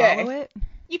want to just Okay. follow it?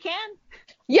 You can.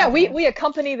 Yeah, we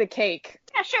accompany the cake.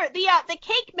 Yeah, sure. The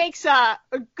cake makes a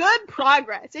good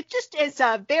progress. It just is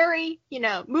very,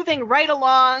 moving right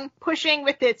along, pushing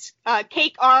with its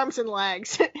cake arms and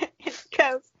legs.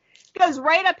 It goes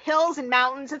right up hills and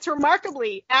mountains. It's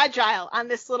remarkably agile on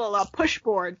this little push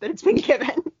board that it's been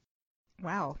given.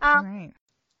 Wow. All right.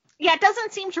 Yeah, it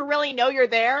doesn't seem to really know you're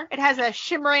there. It has a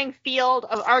shimmering field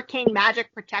of arcane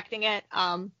magic protecting it.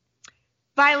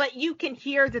 Violet, you can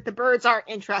hear that the birds aren't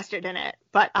interested in it,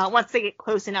 but once they get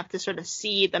close enough to sort of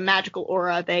see the magical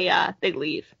aura, they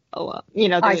leave.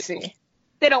 I see.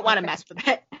 They don't want to mess with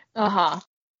it. Uh-huh.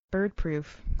 Bird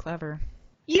proof. Clever.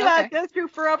 You Okay. go through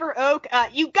Forever Oak.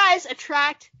 You guys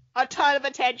attract a ton of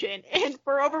attention in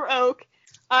Forever Oak,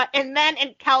 and then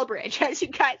in Calbridge as you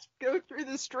guys go through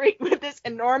the street with this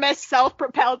enormous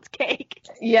self-propelled cake.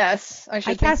 Yes, I I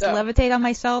should cast think so. levitate on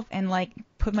myself and like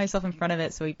put myself in front of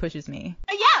it so he pushes me.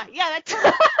 Yeah, that's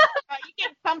you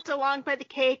get bumped along by the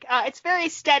cake. It's very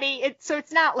steady. So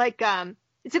it's not like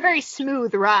it's a very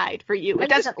smooth ride for you. It I'm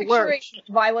doesn't just lurch. picturing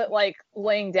Violet like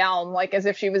laying down, like as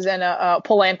if she was in a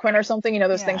palanquin or something. You know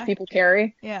those things Yeah. people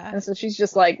carry, Yeah. and so she's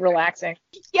just like relaxing.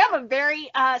 You have a very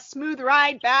smooth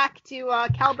ride back to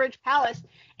Calbridge Palace,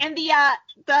 and the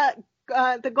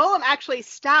golem actually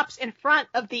stops in front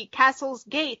of the castle's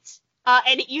gates,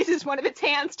 and it uses one of its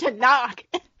hands to knock.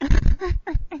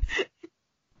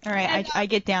 All right, I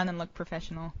get down and look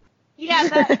professional. Yeah,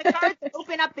 the guards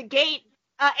open up the gate,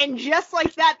 and just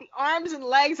like that, the arms and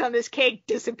legs on this cake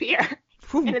disappear,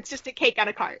 Whew. and it's just a cake on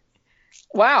a cart.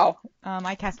 Wow.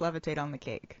 I cast levitate on the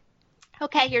cake.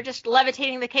 Okay, you're just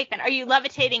levitating the cake then. Are you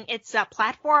levitating its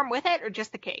platform with it, or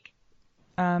just the cake?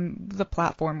 The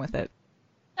platform with it.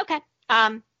 Okay.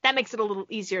 That makes it a little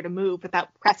easier to move without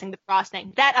pressing the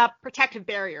frosting. That protective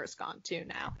barrier is gone too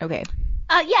now. Okay.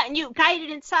 Yeah, and you guide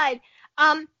it inside.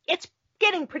 It's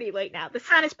getting pretty late now. The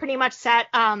sun is pretty much set.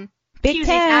 Big Fusey's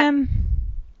not- Tim.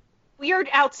 We're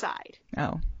outside.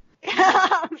 Oh.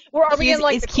 yeah, Are we in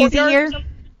like is the QZ courtyard or here?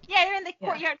 something? you're in the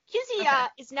courtyard. QZ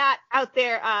is not out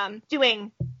there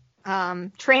doing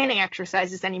training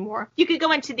exercises anymore. You could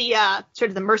go into the sort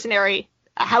of the mercenary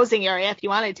housing area if you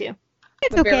wanted to.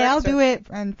 It's The okay. I'll barracks are- do it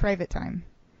in private time.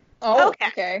 Oh, Okay.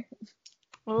 okay.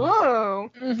 Oh.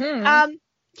 Mm-hmm.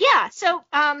 Yeah, so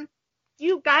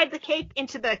you guide the cake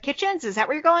into the kitchens. Is that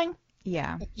where you're going?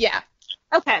 Yeah. Yeah.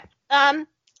 Okay.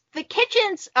 The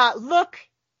kitchens look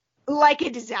like a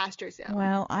disaster zone.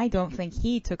 Well, I don't think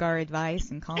he took our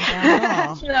advice and calmed down at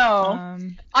all. No.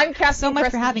 I'm casting So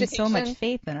much for having so much prestidigitation,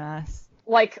 faith in us.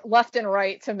 like left and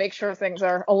right to make sure things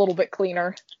are a little bit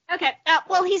cleaner. Okay.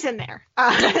 Well, he's in there.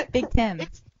 Big Tim.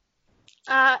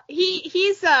 He's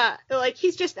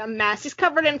he's just a mess. He's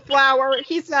covered in flour.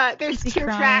 There's Is he tear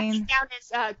tracks crying? down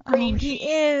his green Oh, he cheek.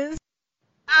 is.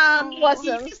 Bless He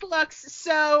him. just looks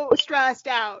so stressed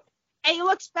out. And he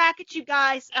looks back at you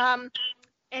guys, and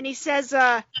he says,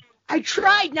 I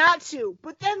tried not to,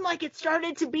 but then it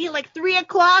started to be 3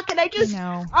 o'clock, and I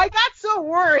got so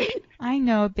worried. I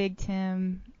know, Big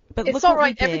Tim. But It's look all what we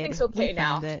right, did. everything's okay We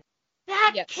now. found it.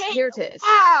 That Yes, cake. here it is.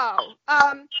 Wow.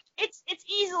 It's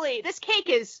easily, this cake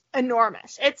is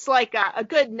enormous. It's like a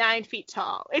good 9 feet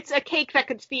tall. It's a cake that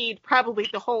could feed probably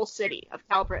the whole city of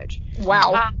Calbridge.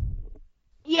 Wow.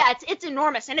 Yeah, it's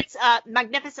enormous, and it's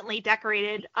magnificently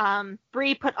decorated.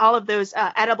 Bree put all of those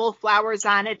edible flowers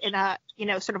on it in a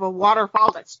sort of a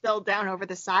waterfall that spilled down over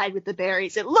the side with the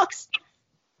berries. It looks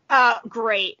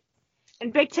great.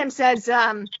 And Big Tim says,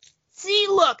 "See,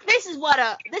 look, this is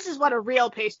what a real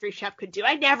pastry chef could do.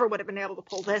 I never would have been able to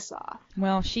pull this off."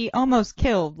 Well, she almost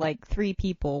killed 3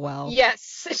 people. Well,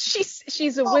 Yes,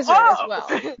 she's a wizard as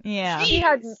well. yeah. She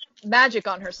had magic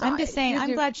on her side. I'm just saying, You I'm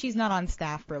do- glad she's not on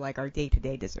staff for our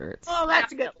day-to-day desserts. Oh,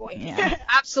 that's a good point. Yeah.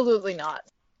 Absolutely not.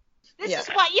 This Yeah. is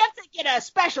why you have to get a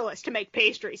specialist to make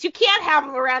pastries. You can't have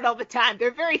them around all the time.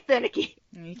 They're very finicky.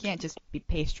 You can't just be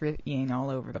pastrying all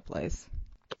over the place.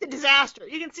 It's a disaster.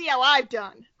 You can see how I've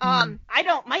done.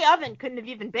 My oven couldn't have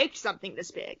even baked something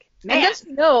this big. Man. And just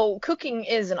know, cooking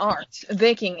is an art.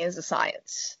 Baking is a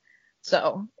science.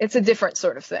 So it's a different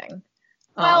sort of thing.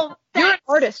 Well, you're an thanks.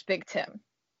 artist, Big Tim.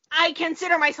 I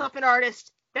consider myself an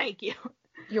artist. Thank you.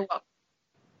 You're welcome.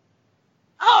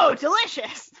 Oh,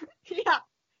 delicious. Yeah.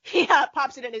 He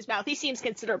pops it in his mouth. He seems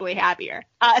considerably happier,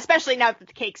 especially now that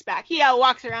the cake's back. He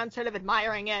walks around sort of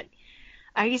admiring it.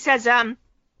 He says,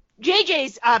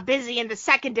 JJ's busy in the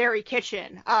secondary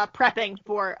kitchen prepping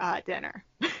for dinner.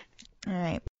 All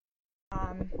right.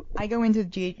 I go into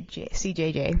see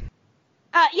JJ.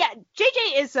 Yeah,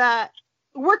 JJ is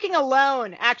working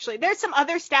alone, actually. There's some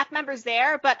other staff members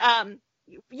there, but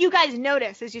you guys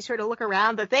notice as you sort of look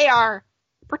around that they are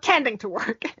pretending to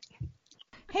work.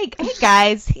 Hey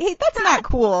guys, that's not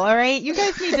cool, all right? You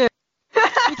guys need to.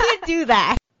 You can't do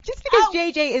that. Just because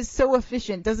JJ is so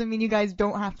efficient doesn't mean you guys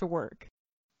don't have to work.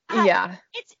 Yeah.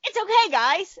 It's okay,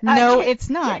 guys. No, it's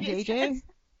not, JJ JJ.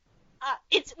 I'm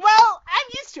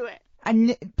used to it.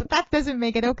 But that doesn't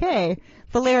make it okay.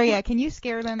 Valeria, can you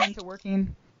scare them into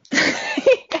working? Can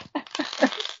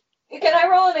I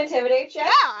roll an intimidate check?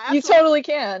 Yeah, You absolutely. totally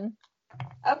can.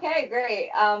 Okay, great.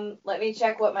 Let me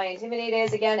check what my intimidate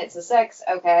is again. It's a 6.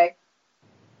 Okay.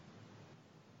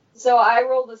 So I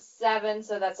rolled a 7,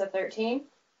 so that's a 13.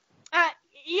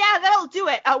 Yeah, that'll do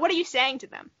it. What are you saying to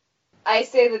them? I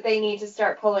say that they need to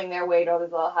start pulling their weight or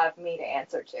they'll have me to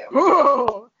answer to.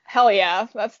 Ooh, hell yeah.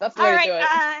 That's the way All to do it.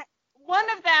 right, one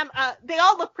of them, they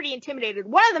all look pretty intimidated.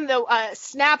 One of them, though,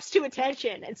 snaps to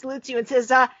attention and salutes you and says,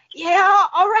 yeah,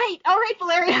 all right,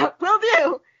 Valeria, will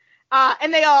do.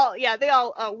 And they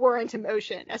all whir into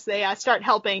motion as they start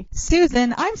helping.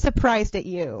 Susan, I'm surprised at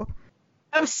you.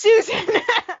 Oh, Susan!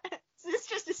 Is this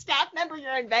just a staff member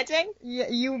you're inventing? Yeah,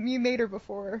 you made her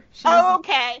before.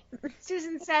 Okay.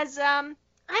 Susan says, I'm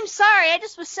sorry, I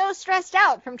just was so stressed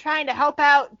out from trying to help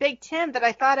out Big Tim that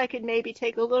I thought I could maybe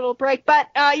take a little break. But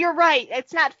you're right,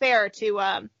 it's not fair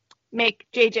to make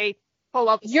JJ pull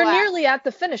up the You're slack. nearly at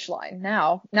the finish line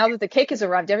now. Now that the cake has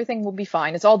arrived, everything will be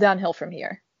fine. It's all downhill from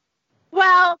here.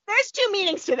 Well, there's two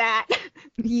meanings to that.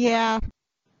 Yeah.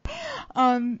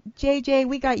 JJ,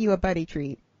 we got you a buddy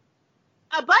treat.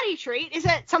 A buddy treat? Is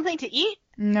it something to eat?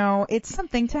 No, it's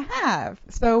something to have.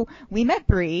 So, we met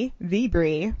Bree, the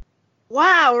Bree.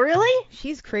 Wow, really?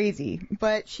 She's crazy,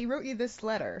 but she wrote you this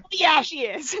letter. Yeah, she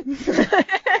is.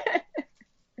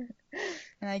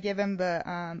 And I give him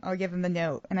I'll give him the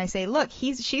note, and I say, look,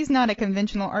 she's not a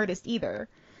conventional artist either.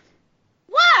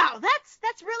 Wow,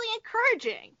 that's really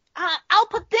encouraging. I'll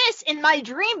put this in my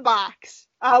dream box,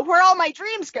 where all my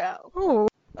dreams go.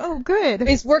 Oh, good.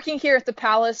 Is working here at the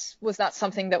palace, was that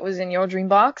something that was in your dream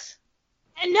box?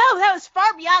 And no, that was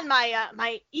far beyond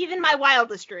my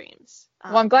wildest dreams.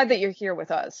 Well, I'm glad that you're here with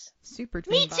us. Super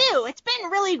dream Me box. too. It's been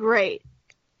really great.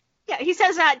 Yeah, he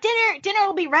says dinner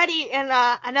will be ready in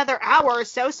another hour or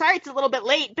so. Sorry it's a little bit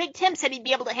late. Big Tim said he'd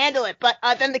be able to handle it, but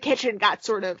then the kitchen got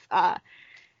sort of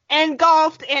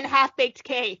engulfed in half-baked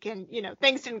cake, and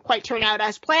things didn't quite turn out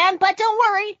as planned. But don't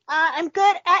worry, I'm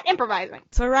good at improvising.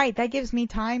 It's all right. That gives me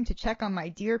time to check on my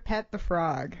dear pet, the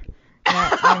frog.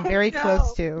 That I'm very No.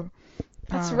 close to.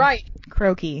 That's right.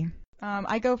 Croaky.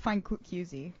 I go find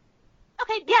QZ.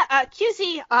 Okay, yeah,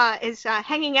 QZ is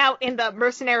hanging out in the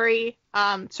mercenary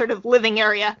sort of living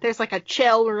area. There's like a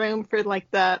chill room for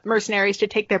like the mercenaries to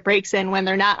take their breaks in when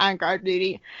they're not on guard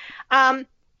duty.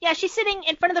 Yeah, she's sitting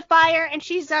in front of the fire and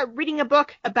she's reading a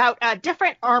book about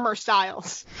different armor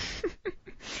styles.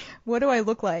 What do I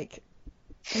look like?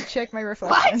 I check my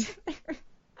reflection.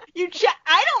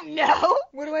 I don't know.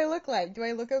 What do I look like? Do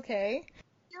I look okay?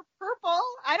 You're purple.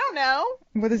 I don't know.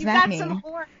 What does You've that got mean? some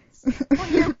horns. Well,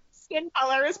 your skin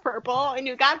color is purple and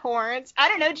you got horns. I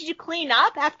don't know. Did you clean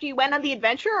up after you went on the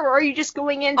adventure, or are you just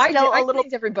going in still I a little?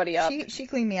 cleaned everybody up. She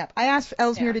cleaned me up. I asked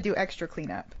Ellesmere Yeah. to do extra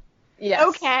cleanup. Yes.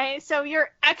 Okay, so you're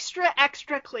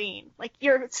extra clean. Like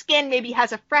your skin maybe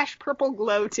has a fresh purple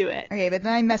glow to it. Okay, but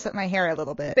then I mess up my hair a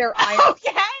little bit. They're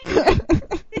Okay.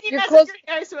 Did you Your mess clothes- up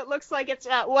your hair so it looks like it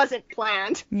wasn't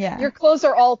planned? Yeah. Your clothes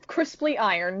are all crisply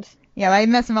ironed. Yeah, I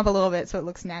mess them up a little bit so it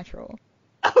looks natural.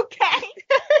 Okay.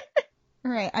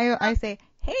 All right, I say,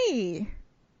 hey.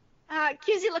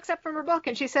 QZ looks up from her book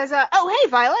and she says, "Oh, hey,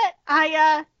 Violet.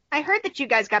 I heard that you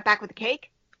guys got back with the cake."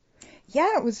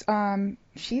 Yeah, it was,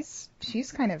 she's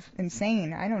kind of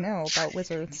insane. I don't know about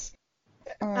wizards.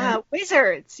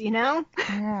 Wizards, you know?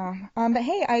 Yeah. But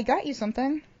hey, I got you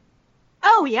something.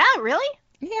 Oh, yeah, really?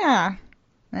 Yeah.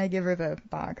 I give her the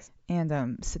box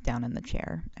and, sit down in the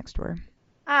chair next to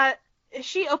her.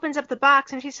 She opens up the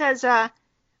box and she says, "Oh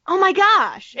my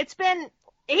gosh, it's been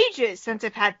ages since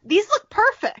I've had, these look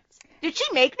perfect. Did she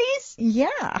make these?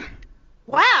 Yeah.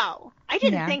 Wow. I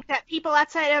didn't Yeah. think that people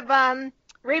outside of,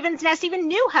 Raven's Nest even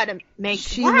knew how to make.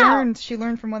 She Wow.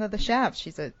 learned from one of the chefs.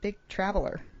 She's a big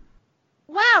traveler.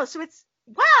 Wow, so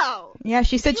wow. Yeah,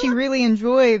 she said she really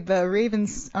enjoyed the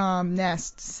Raven's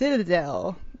Nest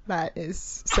Citadel that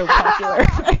is so popular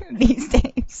these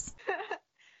days.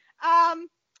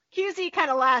 QZ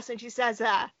kind of laughs and she says,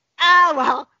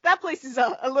 well, that place is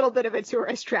a little bit of a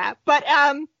tourist trap. But,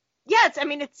 yeah,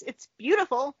 it's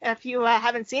beautiful if you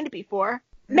haven't seen it before.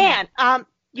 Man,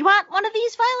 you want one of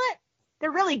these, Violet? They're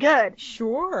really good.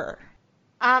 Sure.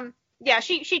 Yeah,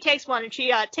 she takes one and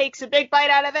she takes a big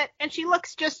bite out of it and she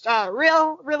looks just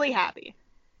really happy.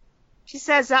 She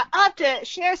says, "I'll have to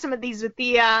share some of these with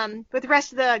the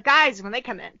rest of the guys when they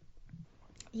come in.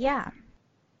 Yeah.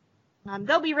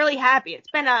 They'll be really happy. It's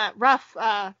been a rough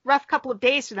couple of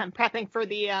days for them prepping for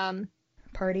the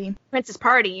Party. princess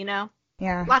party, you know.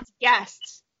 Yeah. Lots of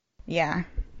guests. Yeah.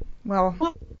 Well,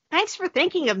 Thanks for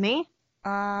thinking of me."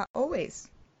 always.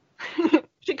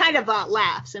 She kind of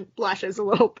laughs and blushes a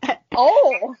little bit.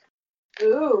 Oh.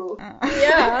 Ooh.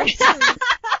 Yeah.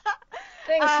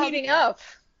 Things heating up.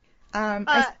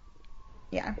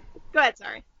 Yeah. Go ahead,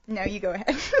 sorry. No, you go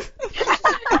ahead.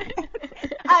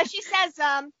 She says,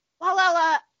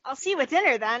 well, I'll see you at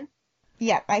dinner then.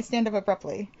 Yeah, I stand up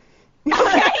abruptly. Okay.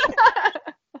 I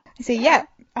say, yeah,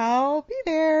 I'll be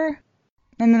there.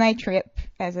 And then I trip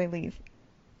as I leave.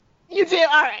 You do?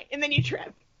 All right. And then you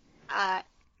trip.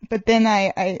 But then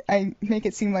I make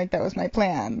it seem like that was my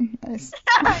plan.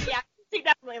 Yeah, he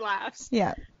definitely laughs.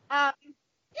 Yeah.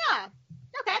 Yeah.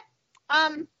 Okay.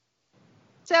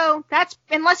 So that's,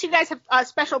 unless you guys have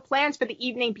special plans for the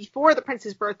evening before the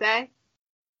prince's birthday.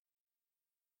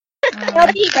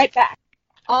 I'll be right back.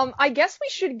 I guess we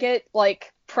should get,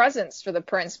 like, presents for the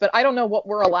prince, but I don't know what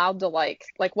we're allowed to, like,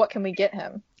 what can we get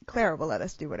him? Clara will let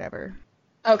us do whatever.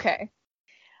 Okay.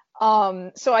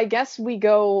 So I guess we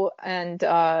go and,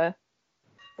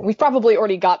 we've probably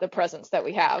already got the presents that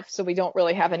we have, so we don't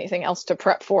really have anything else to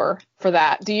prep for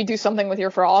that. Do you do something with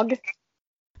your frog?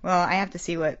 Well, I have to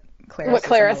see what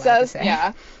Clara says. Say.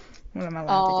 Yeah. What am I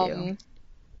allowed to do?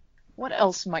 What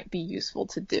else might be useful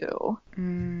to do?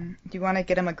 Do you want to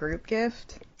get him a group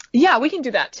gift? Yeah, we can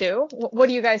do that too. What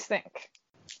do you guys think?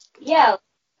 Yeah.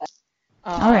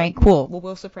 All right, cool. Well,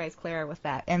 we'll surprise Clara with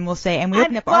that, and we'll say, and we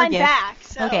open up our gift. Back,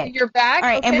 so. Okay. You're back. All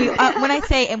right, okay. and we when I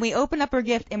say, and we open up our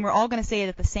gift, and we're all gonna say it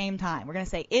at the same time. We're gonna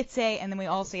say it's a, and then we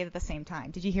all say it at the same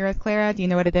time. Did you hear us, Clara? Do you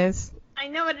know what it is? I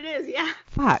know what it is. Yeah.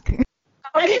 Fuck.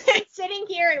 I've just been sitting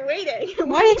here and waiting.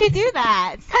 Why did you do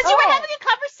that? Because you were having a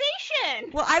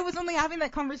conversation. Well, I was only having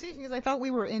that conversation because I thought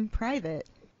we were in private.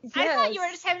 Yes. I thought you were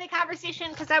just having a conversation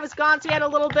because I was gone, so you had a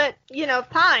little bit, of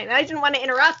time. I didn't want to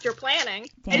interrupt your planning.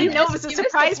 Damn I didn't it. know it was a You missed the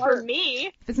surprise for part. me.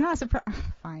 If it's not a surprise,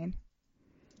 fine.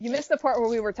 You missed the part where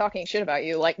we were talking shit about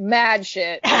you, like mad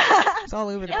shit. It's all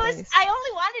over the place. I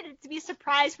only wanted it to be a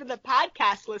surprise for the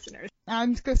podcast listeners.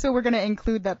 So we're gonna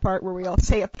include that part where we all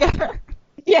say it together.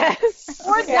 Yes.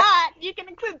 Or Okay. not. You can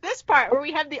include this part where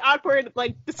we have the awkward,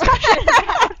 discussion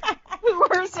about who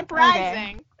we're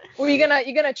surprising. Were you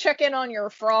gonna check in on your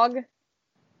frog?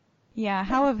 Yeah.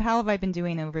 How have I been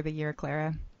doing over the year,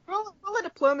 Clara? Roll a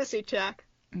diplomacy check.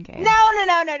 Okay.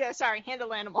 No. Sorry,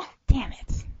 handle animal. Damn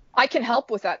it. I can help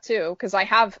with that too, because I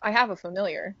have a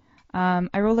familiar.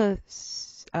 I rolled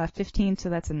a 15, so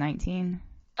that's a 19.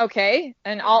 Okay,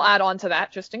 and I'll add on to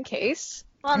that just in case.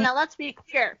 Well, now let's be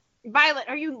clear. Violet,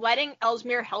 are you letting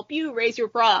Ellesmere help you raise your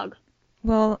frog?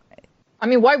 Well, I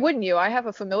mean, why wouldn't you? I have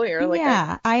a familiar.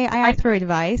 yeah, I asked for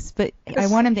advice, but I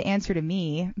want him to answer to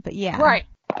me. But yeah. Right.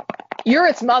 You're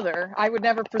its mother. I would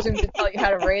never presume to tell you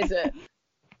how to raise it.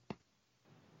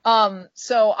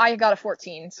 So I got a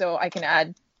 14, so I can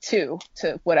add 2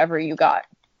 to whatever you got.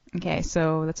 Okay,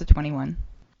 so that's a 21.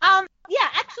 Yeah,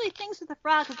 actually things with the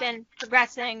frog have been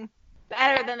progressing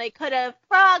better than they could have.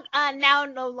 Frog now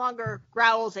no longer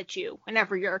growls at you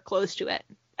whenever you're close to it.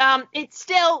 It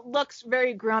still looks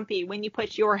very grumpy when you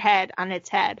put your head on its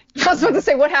head. I was about to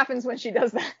say, what happens when she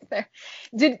does that there?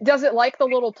 Does it like the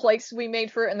little place we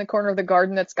made for it in the corner of the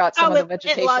garden that's got some of the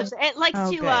vegetation? It loves it. It likes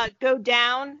to go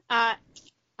down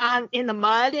in the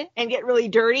mud and get really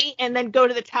dirty and then go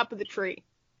to the top of the tree.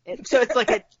 So it's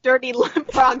like a dirty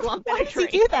frog lump in Why a does tree.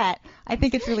 he do that? I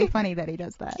think it's really funny that he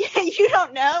does that. Yeah, you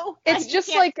don't know? It's You just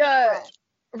can't- like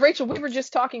Rachel, we were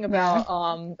just talking about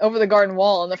over the garden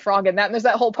wall and the frog and that. And there's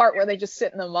that whole part where they just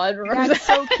sit in the mud. Remember That's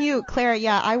that? so cute, Claire.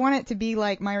 Yeah, I want it to be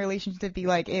like my relationship to be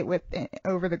like it with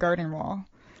over the garden wall.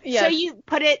 Yes. So you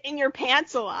put it in your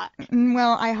pants a lot.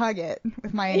 Well, I hug it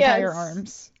with my Yes. entire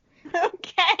arms.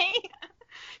 Okay.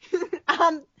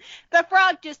 The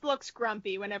frog just looks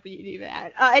grumpy whenever you do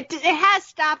that. It has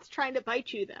stopped trying to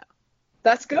bite you, though.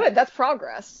 That's good. That's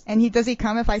progress. And does he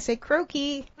come if I say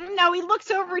croaky? No, he looks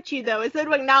over at you, though, as though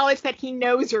to acknowledge that he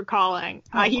knows you're calling.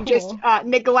 He cool. just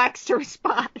neglects to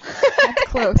respond. That's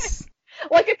close.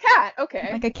 Like a cat. Okay.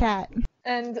 Like a cat.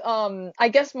 And I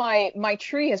guess my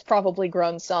tree has probably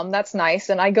grown some. That's nice.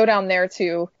 And I go down there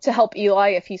to help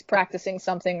Eli if he's practicing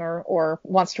something or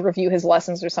wants to review his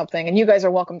lessons or something. And you guys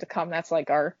are welcome to come. That's like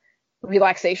our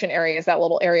relaxation area, is that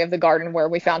little area of the garden where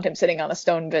we found him sitting on a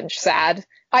stone bench sad.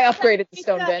 I upgraded the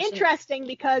stone bench. Interesting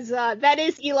because that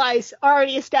is Eli's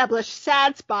already established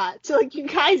sad spot. So you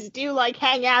guys do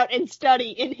hang out and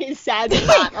study in his sad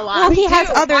spot a lot. Well, he has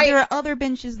do. there are other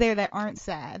benches there that aren't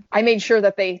sad. I made sure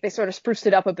that they sort of spruced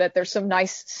it up a bit. There's some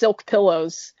nice silk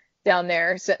pillows down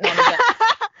there sitting on the bench.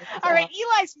 All right,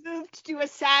 Eli's moved to a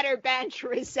sadder bench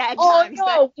for his sad Oh times.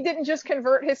 no, he didn't just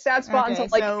convert his sad spot Okay,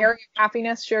 into an so- area of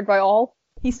happiness shared by all.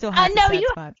 He still has no, a sad you-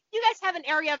 spot. You guys have an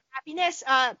area of happiness.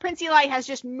 Prince Eli has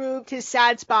just moved his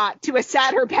sad spot to a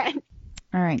sadder bench.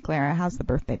 All right, Clara, how's the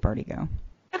birthday party go?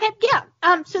 Okay,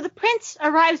 yeah. So the prince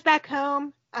arrives back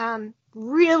home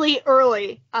really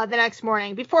early the next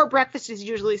morning, before breakfast is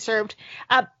usually served.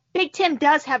 Big Tim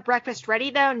does have breakfast ready,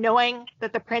 though, knowing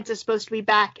that the prince is supposed to be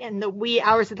back in the wee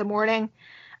hours of the morning.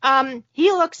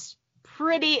 He looks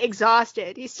pretty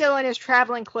exhausted. He's still in his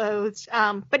traveling clothes,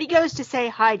 but he goes to say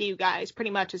hi to you guys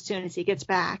pretty much as soon as he gets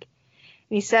back.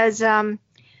 And he says,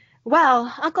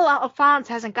 well, Uncle Alphonse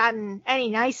hasn't gotten any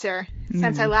nicer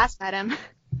since I last met him.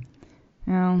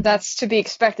 Well, That's to be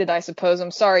expected, I suppose.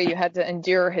 I'm sorry you had to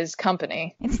endure his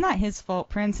company. it's not his fault,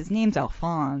 Prince. His name's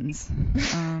Alphonse.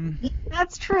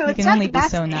 That's true. He It's can not only the be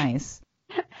best so name. nice.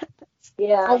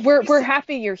 Yeah. Oh, we're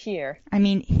happy you're here. I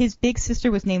mean, his big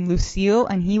sister was named Lucille,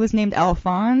 and he was named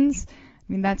Alphonse. I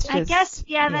mean, that's just... I guess,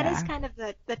 that is kind of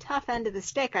the tough end of the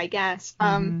stick, I guess.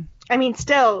 Mhm. I mean,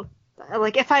 still,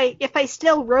 like, if I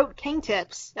still wrote King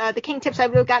Tips, the King Tips I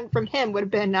would have gotten from him would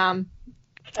have been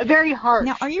very harsh.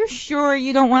 Now, are you sure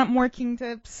you don't want more King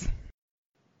Tips?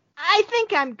 I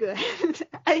think I'm good.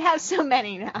 I have so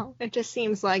many now. It just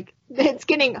seems like it's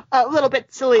getting a little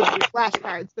bit silly to do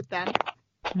flashcards with them.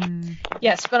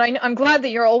 Yes, but I'm glad that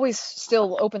you're always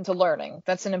still open to learning.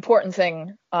 That's an important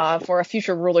thing for a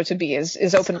future ruler to be,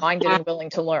 is open-minded and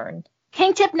willing to learn.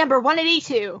 King Tip number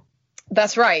 182.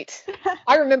 That's right.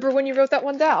 I remember when you wrote that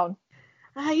one down.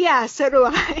 Yeah, so do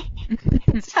I.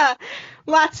 It's, that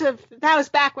was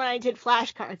back when I did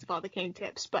flashcards of all the King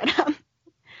Tips, but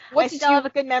I still have a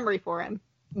good memory for him.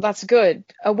 That's good.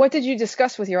 What did you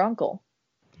discuss with your uncle?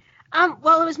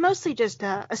 Well, it was mostly just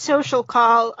a social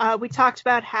call. We talked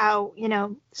about how,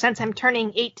 since I'm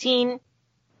turning 18,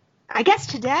 I guess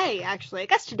today, actually. I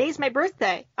guess today's my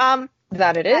birthday.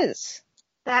 That it is.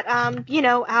 That,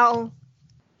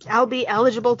 I'll be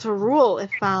eligible to rule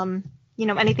if,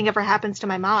 anything ever happens to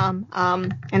my mom.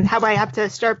 And how I have to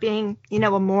start being,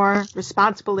 a more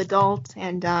responsible adult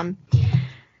and,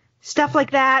 stuff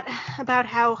like that about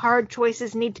how hard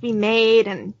choices need to be made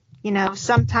and,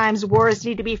 sometimes wars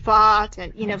need to be fought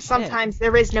and, sometimes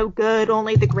there is no good,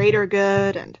 only the greater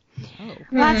good and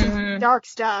lots of dark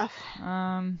stuff.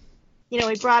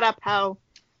 We brought up how,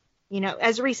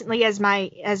 as recently as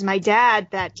my dad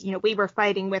that, we were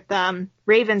fighting with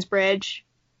Ravensbridge.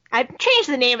 I've changed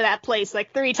the name of that place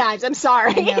like 3 times. I'm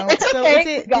sorry. So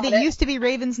okay. did it used to be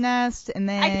Raven's Nest, and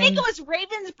then... I think it was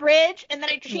Ravensbridge, and then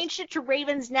I changed it to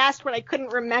Raven's Nest when I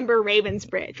couldn't remember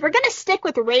Ravensbridge. We're gonna stick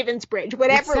with Ravensbridge,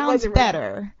 whatever it sounds it was.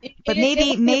 better. But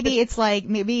maybe it's like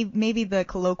maybe the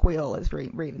colloquial is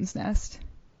Raven's Nest.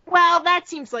 Well, that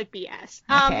seems like BS.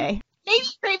 Okay. Maybe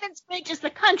Ravensbridge is the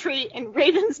country, and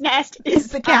Raven's Nest is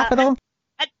the capital.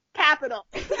 A capital,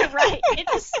 right?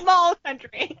 It's a small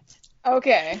country.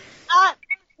 Okay.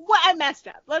 Well, I messed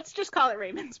up. Let's just call it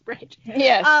Ravensbridge.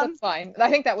 Yes, that's fine. I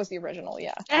think that was the original,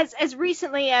 yeah. As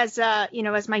recently as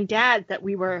as my dad that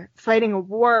we were fighting a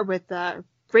war with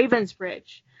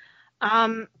Ravensbridge.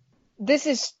 This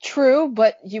is true,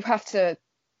 but you have to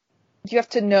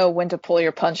know when to pull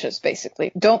your punches,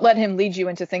 basically. Don't let him lead you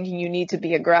into thinking you need to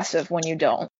be aggressive when you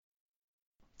don't.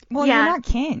 Well, Yeah. you're not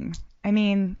king. I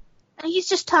mean, He's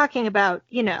just talking about,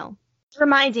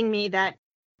 reminding me that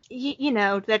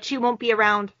that she won't be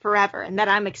around forever and that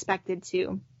I'm expected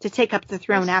to take up the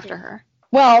throne after her.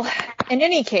 Well, in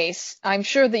any case, I'm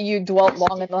sure that you dwelt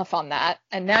long enough on that,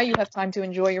 and now you have time to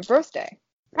enjoy your birthday.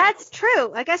 That's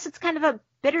true. I guess it's kind of a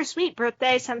bittersweet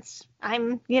birthday since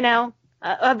I'm,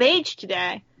 of age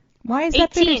today. why is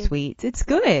that 18. bittersweet? It's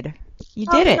good. You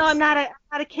did it. No, I'm not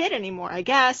a kid anymore, I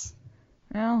guess.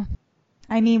 Well,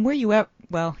 I mean, were you up?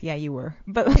 Well, yeah, you were.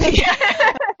 But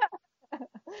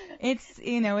it's,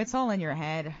 it's all in your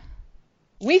head.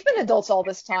 We've been adults all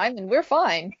this time, and we're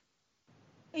fine.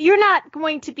 You're not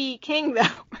going to be king, though.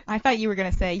 I thought you were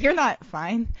going to say, you're not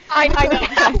fine. I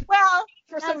know. Well,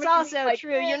 For that's somebody also like,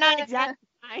 true. You're not exactly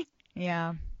fine.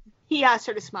 Yeah. He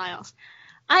sort of smiles.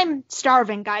 I'm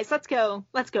starving, guys. Let's go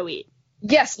eat.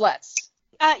 Yes, let's.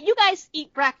 You guys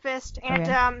eat breakfast, and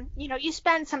Okay. you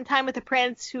spend some time with the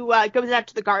prince, who goes out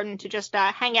to the garden to just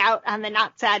hang out on the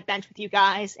not sad bench with you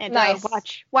guys and Nice.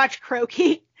 watch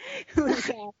Croaky, who's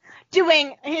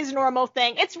doing his normal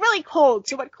thing. It's really cold,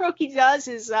 so what Croaky does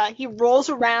is he rolls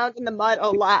around in the mud a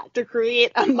lot to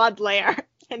create a mud layer,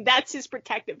 and that's his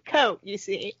protective coat, you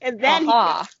see. And then he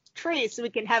Aha. gets trees so we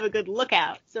can have a good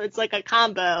lookout. So it's like a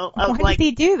combo of Why does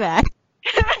he do that?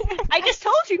 I just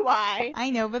told you why. I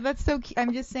know, but that's so cute.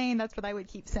 I'm just saying that's what I would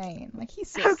keep saying. Like,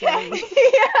 he's so Okay. silly.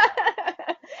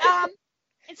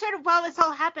 And sort of while this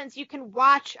all happens, you can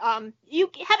watch,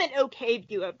 you have an okay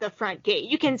view of the front gate.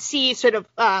 You can see sort of,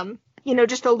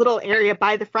 just a little area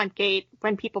by the front gate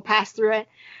when people pass through it.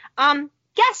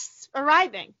 Guests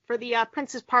arriving for the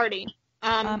prince's party.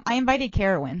 I invited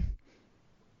Carowin.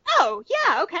 Oh,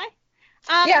 yeah, okay.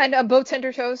 Yeah, and Bo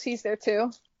Tendertoes, he's there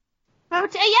too. Oh,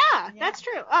 yeah, that's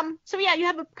true. So yeah, you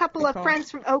have a couple of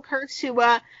friends from Oakhurst who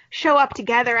show up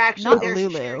together. Actually, Not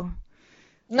Lulu.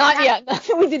 Not yet.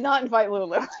 We did not invite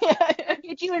Lulu.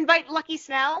 Did you invite Lucky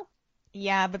Snell?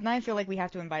 Yeah, but now I feel like we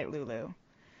have to invite Lulu.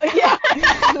 Yeah.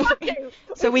 Okay.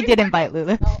 So we did invite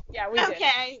Lulu. Yeah, we did.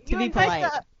 Okay. To be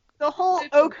polite. The whole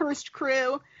Oakhurst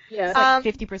crew. Yeah. It's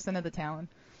like 50% of the town.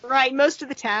 Right, most of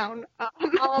the town.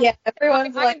 Yeah,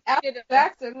 everyone's I like, invited him.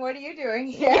 Jackson, what are you doing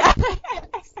here?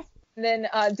 And then,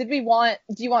 do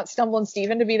you want Stumbling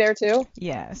Steven to be there too?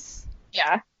 Yes.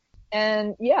 Yeah.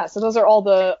 And yeah, so those are all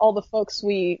the folks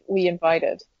we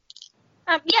invited.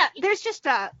 Yeah, there's just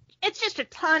it's just a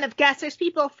ton of guests. There's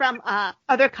people from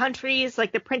other countries,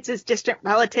 like the prince's distant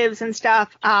relatives and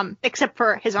stuff, except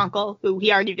for his uncle, who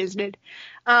he already visited.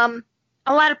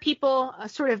 A lot of people,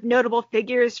 sort of notable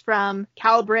figures from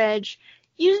Calbridge.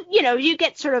 You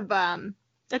get sort of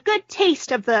a good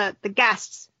taste of the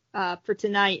guests for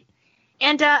tonight.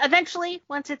 And eventually,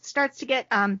 once it starts to get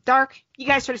dark, you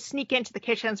guys sort of sneak into the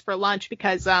kitchens for lunch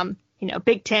because,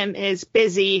 Big Tim is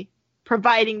busy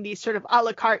providing these sort of a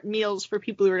la carte meals for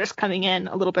people who are just coming in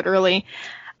a little bit early.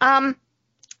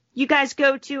 You guys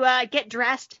go to get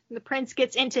dressed. The prince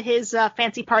gets into his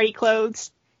fancy party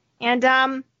clothes. And,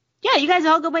 you guys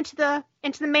all go into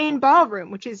the main ballroom,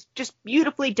 which is just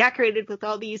beautifully decorated with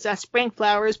all these spring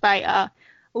flowers by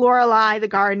Lorelei, the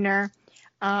gardener.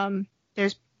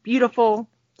 There's beautiful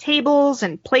tables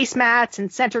and placemats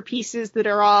and centerpieces that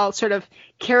are all sort of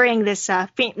carrying this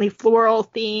faintly floral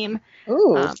theme.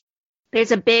 Ooh.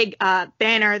 There's a big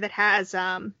banner that has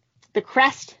the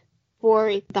crest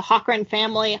for the Hawkrun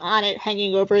family on it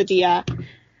hanging over the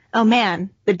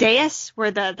dais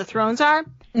where the thrones are.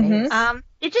 Mm-hmm.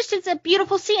 It's a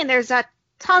beautiful scene. There's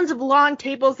tons of long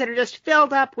tables that are just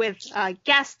filled up with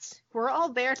guests who are all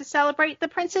there to celebrate the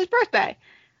prince's birthday.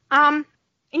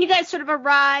 And you guys sort of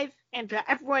arrive, and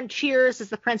everyone cheers as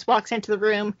the prince walks into the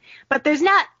room. But there's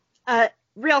not a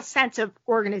real sense of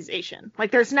organization.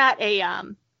 Like, there's not a...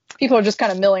 People are just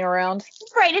kind of milling around.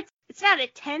 Right. It's not a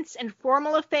tense and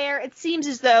formal affair. It seems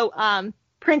as though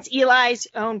Prince Eli's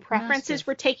own preferences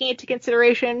were taking into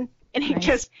consideration, and he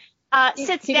just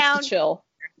sits down. Gets to chill.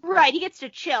 Right. He gets to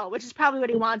chill, which is probably what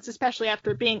he wants, especially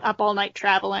after being up all night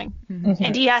traveling. Mm-hmm.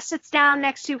 And he sits down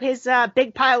next to his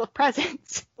big pile of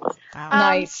presents. Wow.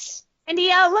 Nice. And he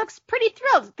looks pretty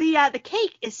thrilled. The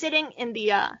cake is sitting in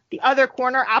the other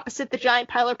corner opposite the giant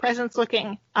pile of presents,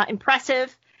 looking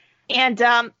impressive. And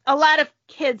a lot of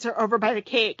kids are over by the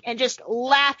cake and just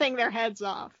laughing their heads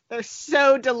off. They're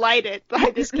so delighted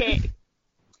by this cake.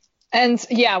 And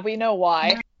yeah, we know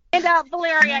why. And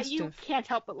Valeria, you can't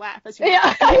help but laugh as you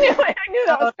Yeah, I knew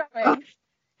that was coming.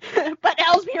 But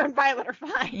Ellesmere and Violet are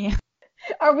fine. Yeah.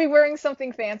 Are we wearing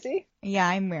something fancy? Yeah,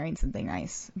 I'm wearing something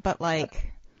nice, but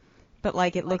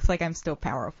it looks like I'm still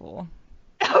powerful.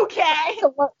 Okay. So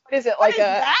what is it? What Like does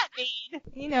that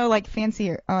mean? Like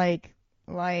fancier,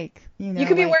 You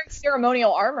could be wearing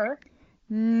ceremonial armor.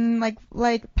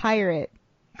 Like pirate,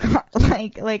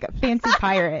 like a fancy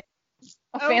pirate.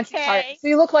 A fancy Okay. pirate. So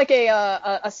you look like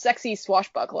a sexy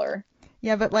swashbuckler.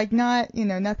 Yeah, but like not,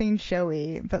 nothing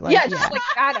showy, but like Yeah, just like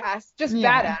badass. Just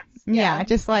Yeah. badass. Yeah,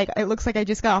 just like it looks like I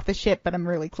just got off the ship, but I'm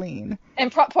really clean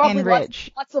And probably and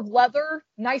rich. lots of leather,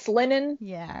 nice linen.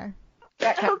 Yeah.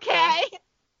 That kind of Okay.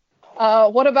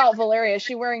 What about Valeria? Is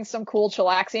she wearing some cool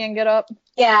Chilaxian getup?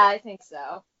 Yeah, I think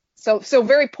so. So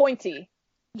very pointy.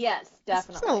 Yes, It's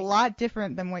definitely. a lot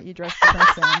different than what you dressed the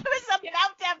prince in. I was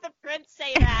about to have the prince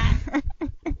say that.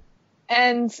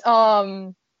 And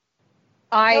Oh,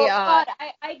 God,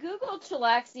 I googled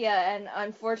chilaxia, and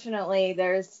unfortunately,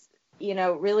 there's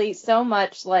really so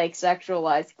much like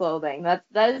sexualized clothing. That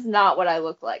is not what I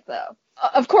look like, though.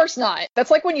 of course not.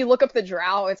 That's like when you look up the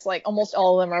drow, it's like almost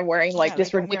all of them are wearing like Yeah, this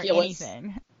they don't wear ridiculous.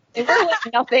 anything. They wear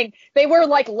like nothing. They wear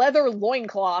like leather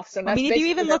loincloths, and I that's mean, if you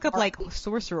even basically look their up like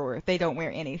sorcerer, they don't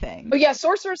wear anything. Oh yeah,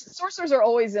 sorcerers are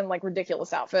always in like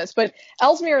ridiculous outfits, but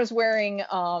Ellesmere is wearing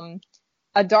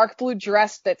a dark blue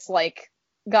dress that's like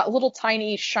got little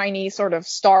tiny shiny sort of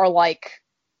star-like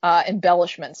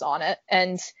embellishments on it,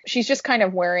 and she's just kind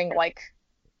of wearing like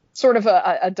sort of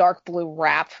a dark blue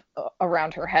wrap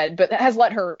around her head, but it has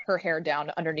let her hair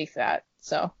down underneath that.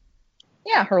 So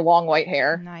yeah, her long white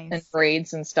hair Nice. and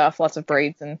braids and stuff, lots of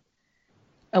braids and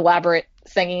elaborate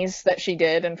thingies that she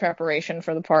did in preparation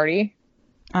for the party.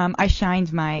 I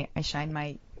shined my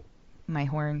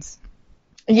horns.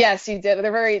 Yes, you did.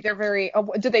 They're very.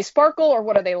 Do they sparkle or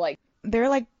what are they like? They're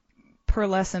like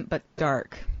pearlescent but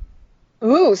dark.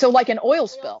 Ooh, so like an oil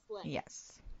spill. Yes.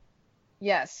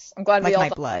 Yes, I'm glad Like we all my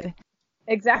thought- blood.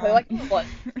 Exactly, like blood.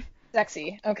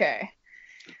 Sexy. Okay.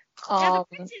 Now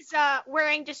the prince is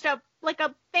wearing just a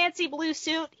fancy blue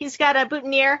suit. He's got a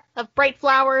boutonniere of bright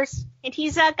flowers, and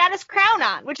he's got his crown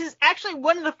on, which is actually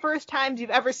one of the first times you've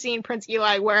ever seen Prince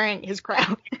Eli wearing his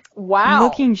crown. Wow.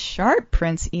 Looking sharp,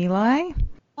 Prince Eli.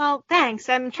 Well, thanks.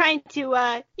 I'm trying to,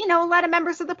 a lot of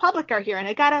members of the public are here, and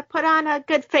I gotta put on a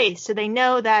good face so they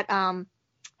know that I'm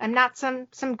not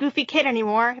some goofy kid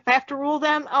anymore. If I have to rule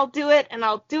them, I'll do it, and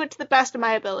I'll do it to the best of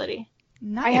my ability.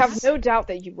 Nice. I have no doubt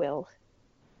that you will.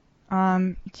 Are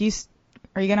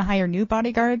you gonna hire new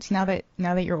bodyguards now that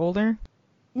you're older?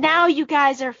 Now you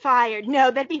guys are fired. No,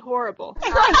 that'd be horrible.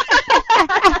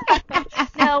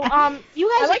 No, you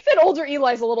guys. I like that older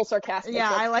Eli's a little sarcastic. Yeah,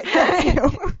 I like that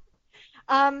too.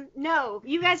 No,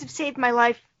 you guys have saved my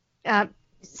life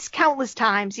countless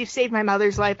times. You've saved my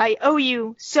mother's life. I owe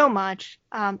you so much.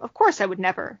 Of course, I would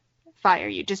never fire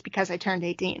you just because I turned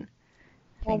 18.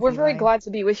 Well, we're very glad to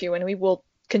be with you, and we will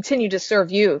continue to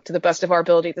serve you to the best of our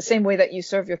ability, the same way that you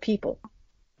serve your people.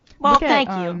 Well, thank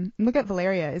you. Look at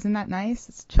Valeria. Isn't that nice?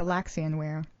 It's Chilaxian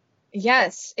wear.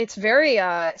 Yes, it's very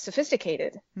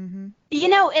sophisticated. Mm-hmm.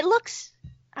 It looks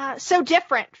so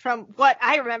different from what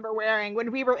I remember wearing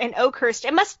when we were in Oakhurst.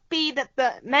 It must be that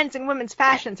the men's and women's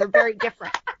fashions are very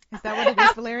different. Is that what it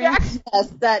is, Valeria? Yes,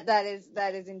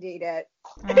 that is indeed it.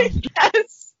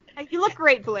 Yes. You look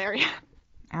great, Valeria.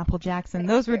 Apple Jackson.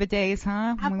 Those were the days,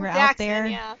 huh? When we were Jackson, out there.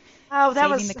 Yeah. Oh, that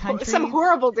was some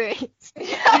horrible days.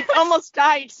 We almost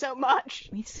died so much.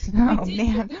 Oh,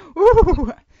 man.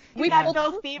 Ooh. We got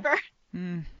no fever.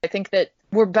 I think that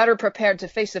we're better prepared to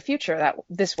face the future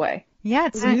this way. Yeah,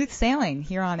 it's smooth sailing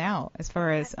here on out, as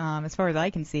far as I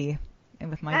can see, and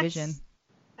with my vision.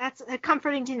 That's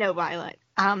comforting to know, Violet.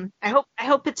 I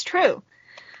hope it's true.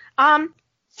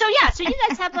 So you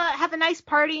guys have a nice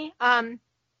party.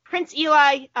 Prince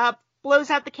Eli blows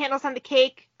out the candles on the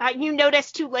cake. You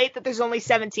notice too late that there's only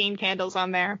 17 candles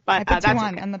on there, but I put that's two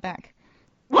on okay. on the back.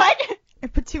 What? I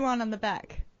put 2 on the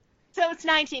back. So it's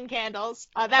 19 candles.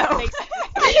 That makes sense.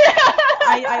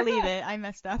 I leave it. I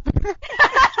messed up.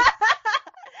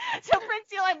 So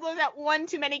Prince Eli blows out one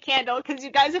too many candle because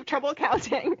you guys have trouble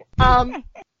counting. You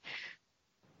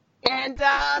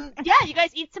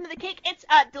guys eat some of the cake. It's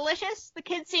delicious. The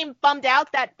kids seem bummed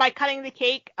out that by cutting the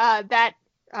cake, that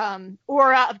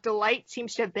aura of delight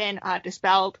seems to have been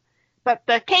dispelled. But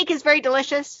the cake is very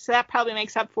delicious, so that probably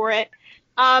makes up for it.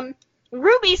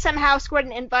 Ruby somehow scored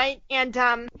an invite, and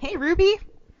Hey, Ruby.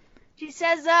 she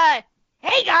says,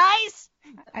 "Hey guys."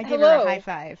 I give her Hello. a high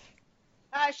five.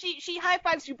 She high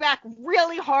fives you back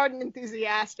really hard and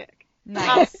enthusiastic.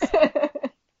 Nice.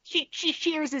 She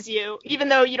cheers you, even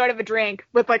though you don't have a drink,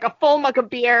 with like a full mug of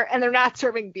beer, and they're not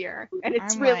serving beer, and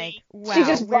it's I'm really like, wow, She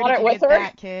just where brought did it you with get her?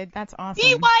 that, kid? That's awesome.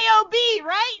 BYOB,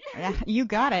 right? Yeah, you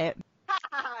got it.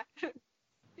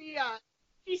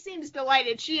 She seems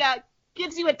delighted. She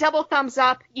gives you a double thumbs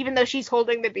up, even though she's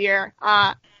holding the beer.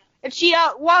 And she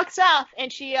walks off,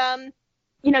 and she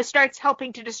starts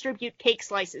helping to distribute cake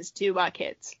slices to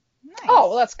kids. Nice. Oh,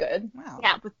 well, that's good. Wow.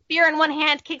 Yeah, with beer in one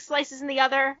hand, cake slices in the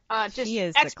other. Just She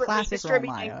is the expertly classic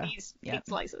distributing Romaya. these Yep. cake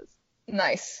slices.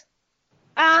 Nice.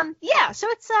 So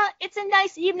it's a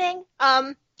nice evening.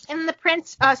 And the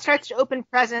prince starts to open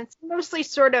presents, mostly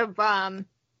sort of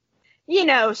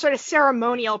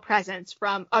ceremonial presents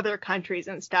from other countries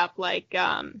and stuff, like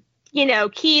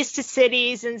keys to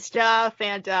cities and stuff,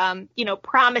 and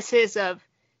promises of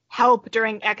help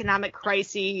during economic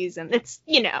crises, and it's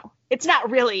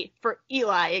not really for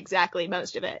Eli exactly,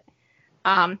 most of it.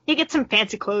 He gets some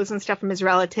fancy clothes and stuff from his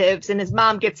relatives, and his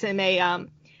mom gets him a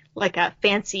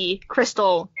fancy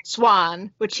crystal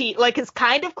swan, which he is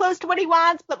kind of close to what he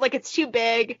wants, but it's too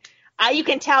big. You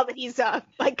can tell that he's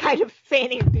kind of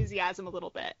feigning enthusiasm a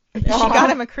little bit. She got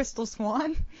him a crystal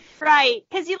swan. Right,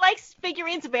 because he likes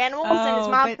figurines of animals, and his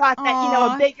Oh, mom but- thought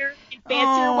that a bigger and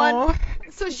fancier one.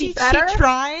 So she better?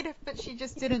 tried, but she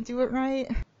just didn't do it right.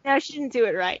 No, she didn't do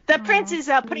it right. The prince is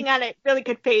putting on a really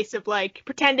good face of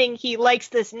pretending he likes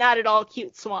this not at all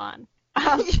cute swan.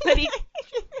 But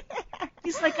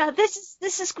he's like,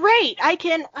 this is great. I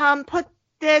can put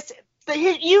this.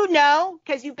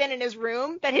 Because you've been in his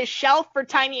room, that his shelf for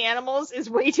tiny animals is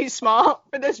way too small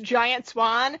for this giant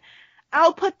swan.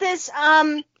 I'll put this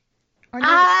on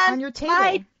your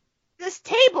table. this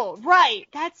table. Right.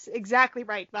 That's exactly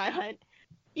right, Violet.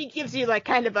 He gives you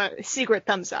kind of a secret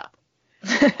thumbs up.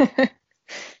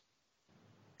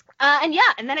 And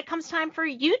then it comes time for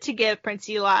you to give Prince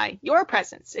Eli your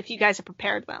presents, if you guys have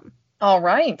prepared them. All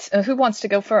right. Who wants to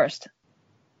go first?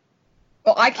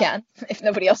 Well, I can, if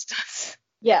nobody else does.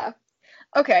 Yeah.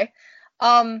 Okay.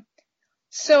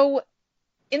 So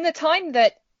in the time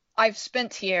that I've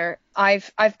spent here,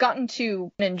 I've gotten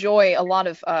to enjoy a lot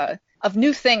of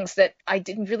new things that I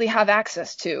didn't really have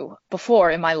access to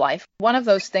before in my life. One of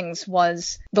those things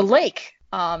was the lake.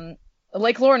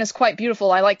 Lake Lauren is quite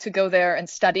beautiful. I like to go there and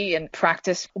study and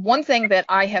practice. One thing that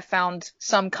I have found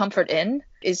some comfort in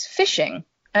is fishing.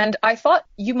 And I thought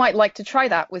you might like to try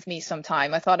that with me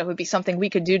sometime. I thought it would be something we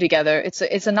could do together.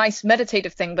 It's a nice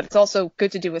meditative thing, but it's also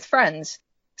good to do with friends.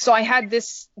 So I had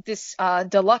this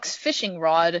deluxe fishing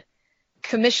rod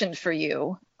commissioned for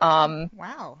you.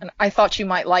 Wow. And I thought you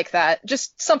might like that.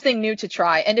 Just something new to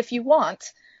try. And if you want,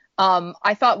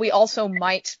 I thought we also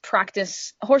might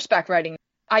practice horseback riding.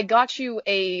 I got you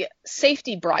a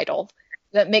safety bridle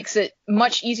that makes it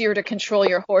much easier to control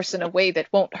your horse in a way that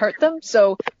won't hurt them.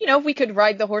 So, we could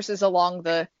ride the horses along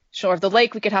the shore of the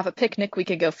lake. We could have a picnic. We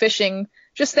could go fishing.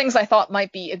 Just things I thought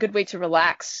might be a good way to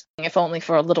relax, if only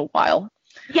for a little while.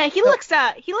 Yeah, he looks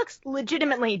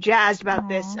legitimately jazzed about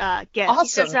this gift.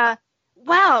 Awesome. He says,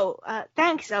 wow,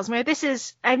 thanks, Ellesmere.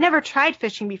 I've never tried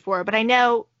fishing before, but I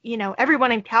know,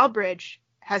 everyone in Calbridge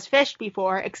has fished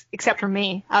before, except for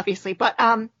me, obviously. But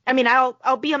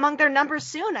I'll be among their numbers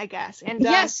soon, I guess. And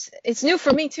yes, it's new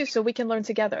for me too, so we can learn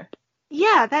together.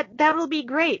 Yeah, that'll be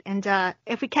great. And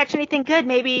if we catch anything good,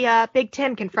 maybe Big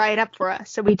Tim can fry it up for us,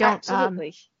 so we don't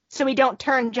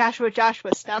turn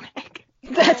Joshua's stomach.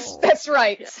 That's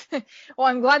right. Well,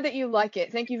 I'm glad that you like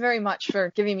it. Thank you very much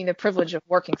for giving me the privilege of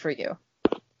working for you.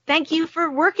 Thank you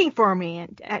for working for me.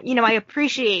 And, I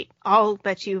appreciate all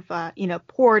that you've,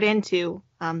 poured into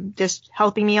just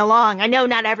helping me along. I know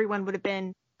not everyone would have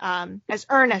been as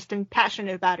earnest and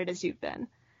passionate about it as you've been.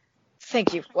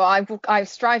 Thank you. Well, I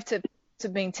strive to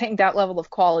maintain that level of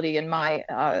quality in my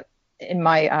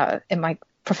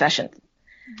profession.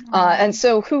 And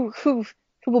so who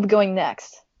will be going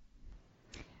next?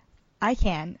 I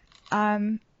can.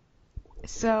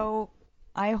 So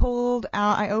I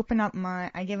open up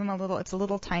I give him it's a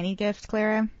little tiny gift,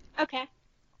 Clara. Okay.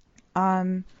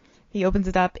 He opens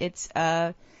it up. It's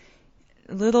a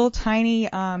little tiny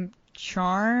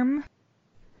charm.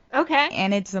 Okay.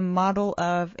 And it's a model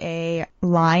of a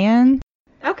lion.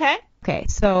 Okay. Okay,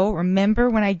 so remember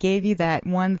when I gave you that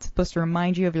one that's supposed to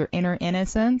remind you of your inner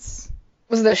innocence?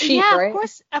 Was the sheep, yeah, right?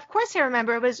 Of course I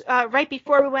remember. It was right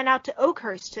before we went out to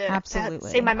Oakhurst to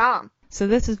save my mom. So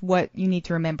this is what you need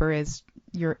to remember is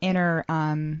your inner,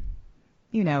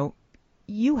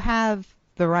 you have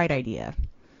the right idea.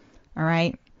 All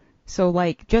right? So,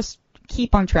 just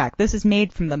keep on track. This is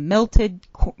made from the melted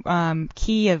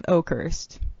key of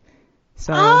Oakhurst.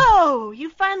 So, oh, you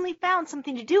finally found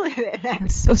something to do with it.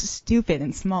 It's so stupid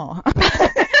and small.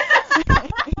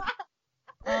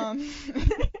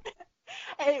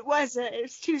 It was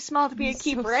too small to be a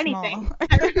key for anything.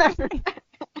 I remember.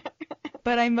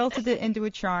 But I melted it into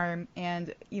a charm,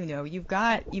 and you've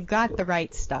got the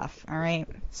right stuff. All right.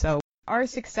 So our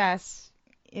success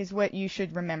is what you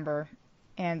should remember,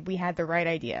 and we had the right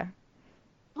idea.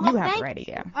 Well, you have the right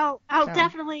idea. I'll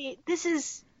definitely. This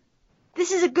is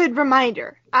a good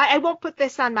reminder. I won't put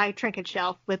this on my trinket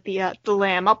shelf with the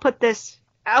lamb. I'll put this.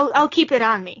 I'll keep it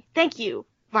on me. Thank you,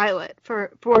 Violet,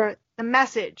 for the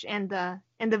message and the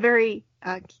very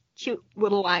cute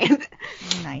little lion.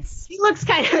 Nice. He looks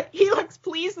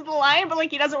pleased with the lion, but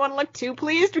he doesn't want to look too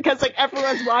pleased because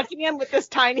everyone's watching him with this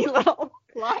tiny little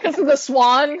lion. Because of the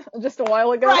swan just a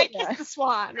while ago. Right, just the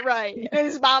swan. Right. And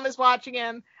his mom is watching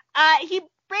him. He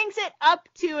brings it up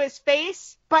to his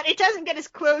face, but it doesn't get as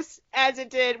close as it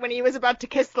did when he was about to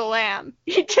kiss the lamb.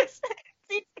 He just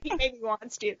seems like he maybe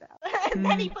wants to though. And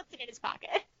then he puts it in his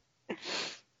pocket.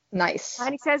 Nice.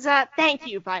 And he says, "Thank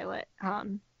you, Violet.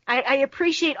 I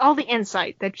appreciate all the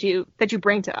insight that you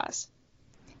bring to us."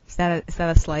 Is that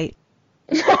a slight?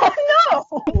 No.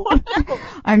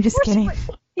 I'm just kidding.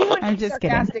 He wouldn't I'm be just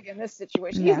sarcastic kidding. in this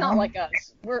situation. No. He's not like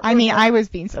us. I was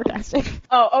being sarcastic.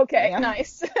 Oh, okay. Yeah.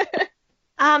 Nice.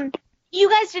 You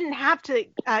guys didn't have to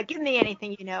give me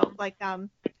anything,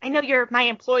 I know you're my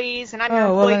employees and I'm your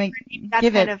employee. Well,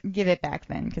 then give it back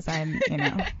then, because I'm,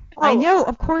 I know,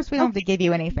 of course we don't have to give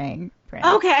you anything. Friend.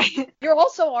 Okay. You're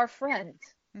also our friend.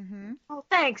 Mm-hmm. Well,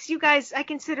 thanks. You guys, I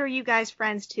consider you guys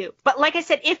friends too. But like I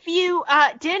said, if you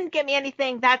didn't get me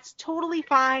anything, that's totally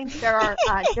fine. There are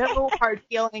no hard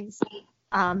feelings.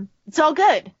 It's all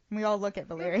good. We all look at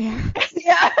Valeria.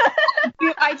 Yeah.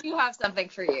 I do have something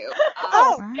for you.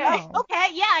 Wow. Okay.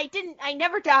 Yeah, I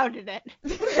never doubted it.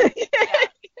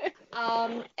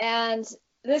 And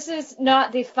this is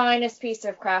not the finest piece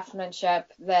of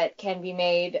craftsmanship that can be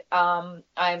made.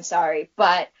 I'm sorry,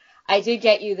 but I did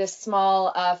get you this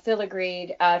small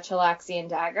filigreed Chilaxian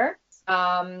dagger.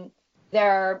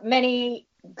 There are many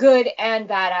good and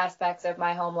bad aspects of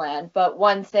my homeland. But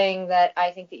one thing that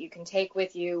I think that you can take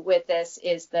with you with this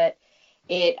is that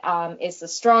it is the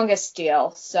strongest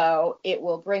steel, so it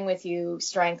will bring with you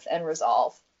strength and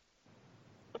resolve.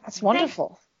 That's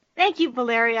wonderful. Thank you,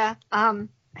 Valeria. I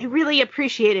really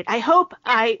appreciate it. I hope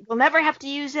I will never have to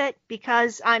use it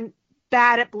because I'm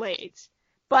bad at blades.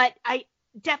 But I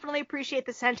definitely appreciate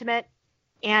the sentiment,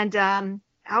 and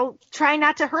I'll try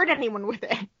not to hurt anyone with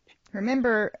it.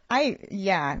 Remember,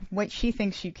 what she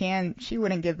thinks you can, she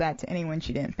wouldn't give that to anyone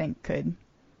she didn't think could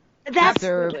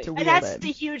deserve to wield it.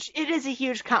 It is a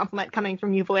huge compliment coming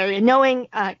from you, Valeria, knowing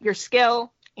your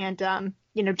skill and,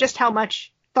 just how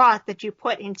much thought that you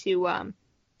put into,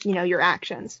 your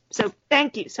actions. So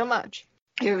thank you so much.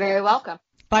 You're very welcome.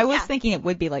 But I was thinking it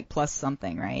would be like plus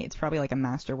something, right? It's probably like a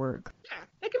masterwork. Yeah,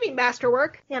 it could be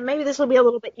masterwork. Yeah, maybe this will be a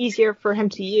little bit easier for him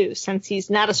to use since he's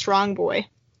not a strong boy.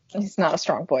 He's not a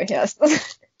strong boy, yes.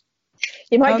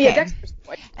 He might be a dexterous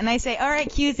boy. And I say, all right,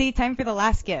 QZ, time for the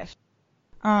last gift.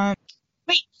 Wait,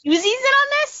 QZ's in on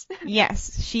this?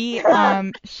 Yes, she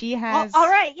has. All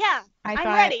right, yeah, I'm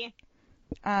ready.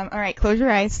 All right, close your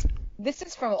eyes. This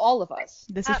is from all of us.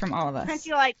 This is from all of us. Prince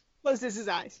closes his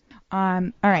eyes.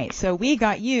 All right, so we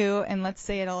got you, and let's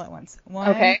say it all at once.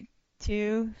 1,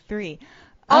 2, 3.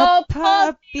 A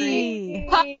puppy.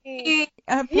 Puppy.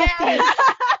 A puppy. Yeah.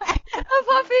 A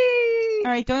puppy.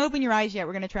 All right, don't open your eyes yet.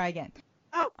 We're gonna try again.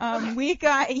 Oh. We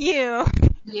got you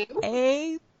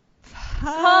a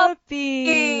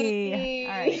puppy.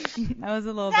 All right, that was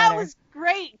a little better. That was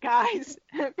great, guys.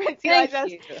 Prince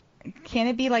Thank you. Can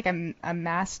it be like a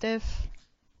mastiff?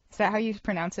 Is that how you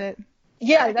pronounce it?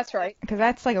 Yeah, that's right. Because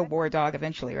that's like a war dog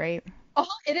eventually, right? Oh,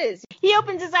 it is. He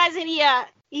opens his eyes and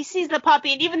he sees the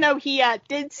puppy, and even though he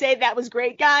did say that was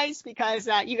great, guys, because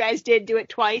you guys did do it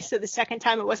twice, so the second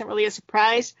time it wasn't really a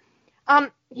surprise.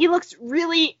 He looks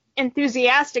really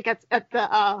enthusiastic at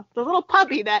the little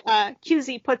puppy that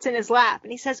QZ puts in his lap,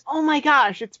 and he says, "Oh my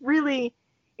gosh, it's really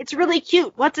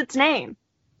cute. What's its name?"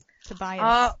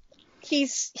 Tobias.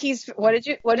 He's what did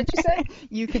you say?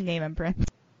 You can name him, Prince.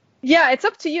 Yeah, it's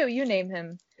up to you. You name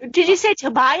him. Did you say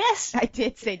Tobias? I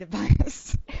did say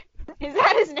Tobias. Is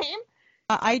that his name?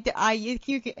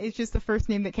 It's just the first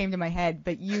name that came to my head,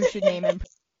 but you should name him.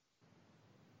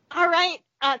 All right,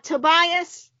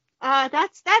 Tobias.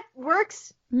 That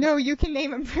works. No, you can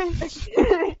name him Prince.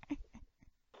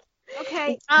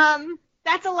 Okay.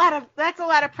 That's a lot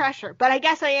of pressure, but I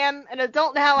guess I am an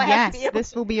adult now. I have to be able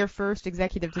this will be your first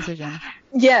executive decision.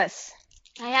 Yes.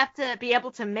 I have to be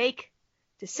able to make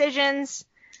decisions.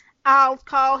 I'll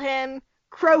call him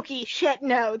Croaky. Shit,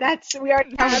 no, that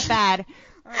was bad.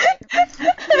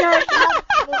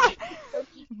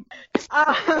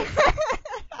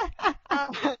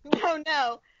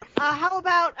 No. How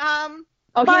about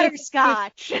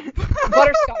Butterscotch?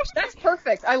 Butterscotch. That's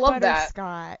perfect. I love that.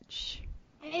 Butterscotch.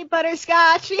 Hey,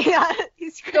 Butterscotch. Yeah,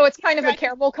 so it's kind of a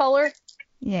caramel color?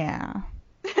 Yeah.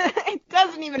 It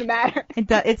doesn't even matter.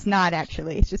 It's not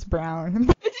actually. It's just brown.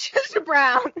 It's just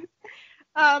brown.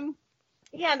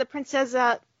 Yeah, the prince says,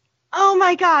 "Oh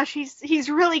my gosh, he's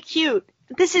really cute.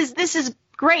 This is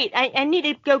great. I need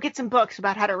to go get some books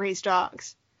about how to raise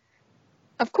dogs."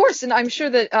 Of course, and I'm sure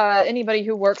that anybody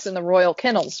who works in the royal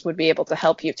kennels would be able to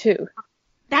help you too.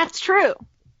 That's true.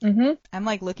 Mm-hmm. I'm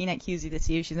like looking at QZ to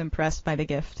see if she's impressed by the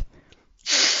gift.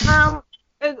 QZ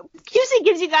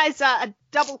gives you guys a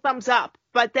double thumbs up,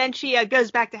 but then she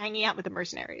goes back to hanging out with the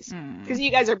mercenaries because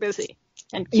you guys are busy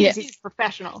and QZ is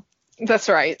professional. That's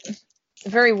right.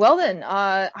 Very well then.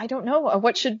 I don't know.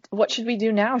 What should we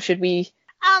do now? Should we?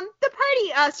 The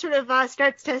party sort of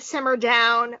starts to simmer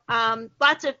down.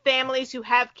 Lots of families who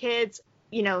have kids,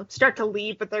 start to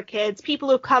leave with their kids.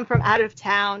 People who come from out of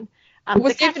town.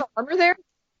 Was David Farmer there?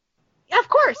 Yeah, of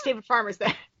course, David Farmer's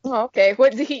there. Oh, okay.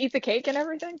 What, did he eat the cake and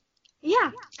everything?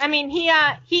 Yeah. I mean,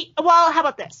 well, how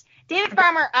about this? David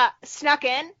Farmer snuck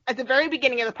in at the very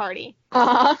beginning of the party.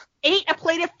 Ate a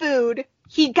plate of food.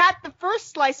 He got the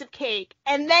first slice of cake,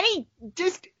 and then he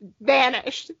just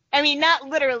vanished. I mean, not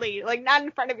literally, like not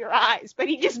in front of your eyes, but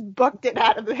he just booked it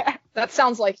out of there. That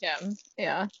sounds like him.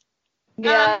 Yeah.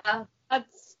 Yeah,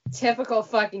 that's typical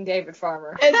fucking David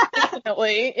Farmer.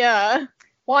 Definitely, yeah.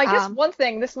 Well, I guess one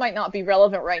thing, this might not be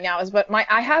relevant right now, but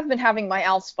I have been having my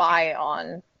owl spy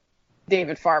on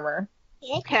David Farmer.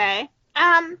 Okay.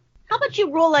 How about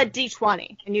you roll a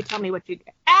d20 and you tell me what you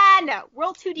get? No.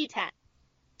 Roll 2d10.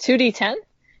 2d10?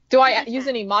 Do I use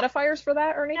any modifiers for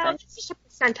that or anything? No, it's just a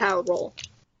percentile roll.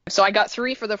 So I got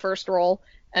 3 for the first roll,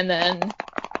 and then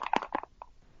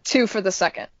 2 for the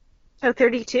second. So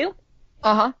 32?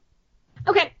 Uh-huh.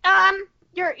 Okay.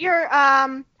 Your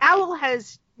owl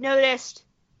has noticed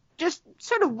just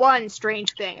sort of one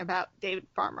strange thing about David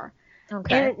Farmer.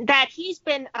 Okay. And that he's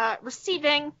been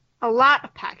receiving a lot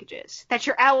of packages that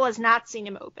your owl has not seen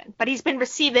him open. But he's been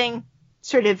receiving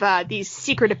sort of these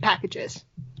secretive packages.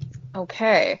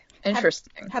 Okay.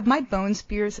 Interesting. Have my bone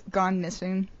spears gone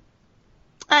missing?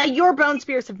 Your bone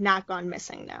spears have not gone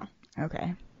missing, no.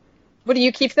 Okay. What, do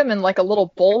you keep them in like a little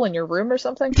bowl in your room or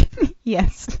something?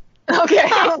 Yes. Okay.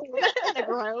 Oh, that's kind of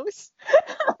gross.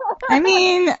 I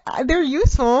mean, they're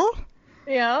useful.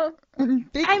 Yeah.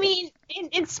 Big... I mean,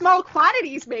 in small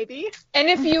quantities, maybe. And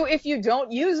if you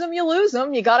don't use them, you lose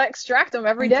them. You gotta extract them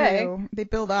every day. They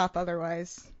build up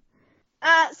otherwise.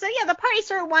 So yeah, the party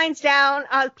sort of winds down.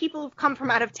 People who've come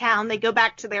from out of town, they go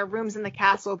back to their rooms in the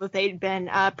castle that they'd been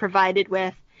provided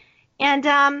with. And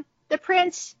the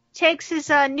prince takes his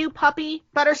new puppy,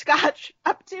 Butterscotch,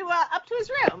 up to his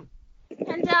room.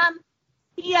 And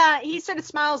he sort of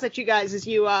smiles at you guys as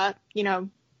you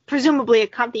presumably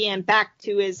accompany him back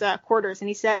to his quarters, and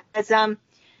he says,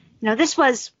 this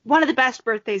was one of the best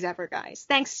birthdays ever, guys.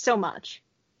 Thanks so much.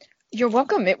 You're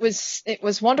welcome. It was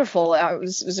wonderful. It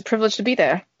was a privilege to be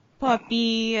there.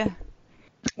 Puppy.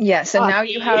 Yes, and Puppy. now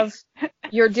you have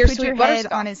your dear Put sweet your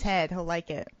Butterscotch. head on his head. He'll like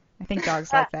it. I think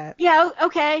dogs like that. Yeah,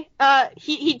 okay.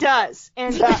 He does.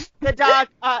 And the dog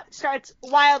starts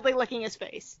wildly licking his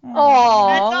face.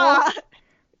 Aww. It's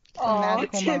a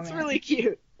magical moment. It's really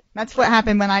cute. That's what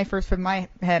happened when I first put my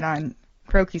head on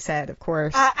Croaky's head, of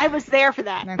course. I was there for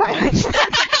that. Okay.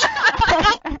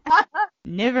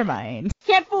 Never mind.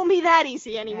 Can't fool me that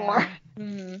easy anymore.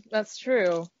 That's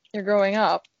true. You're growing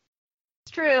up.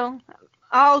 It's true.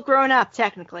 All grown up,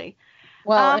 technically.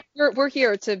 Well, we're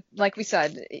here to, like we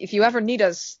said, if you ever need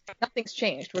us, nothing's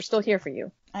changed. We're still here for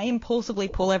you. I impulsively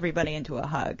pull everybody into a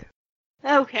hug.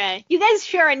 Okay. You guys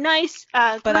share a nice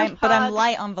But I'm hug.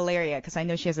 light on Valeria because I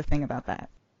know she has a thing about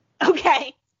that.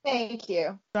 Okay. Thank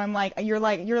you. So I'm like, you're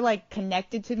like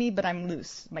connected to me, but I'm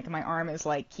loose. Like my arm is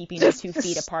like keeping us 2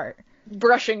 feet apart.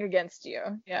 Brushing against you.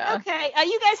 Yeah. Okay.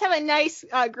 You guys have a nice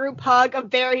group hug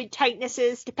of varied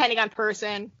tightnesses depending on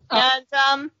person.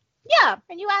 And yeah,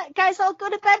 and you guys all go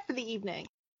to bed for the evening.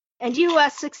 And you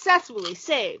successfully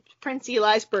saved Prince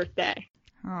Eli's birthday.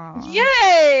 Aww.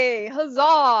 Yay!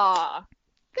 Huzzah!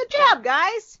 Good job,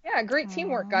 guys. Yeah, great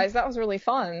teamwork, guys. That was really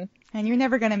fun. And you're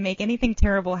never gonna make anything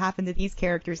terrible happen to these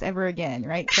characters ever again,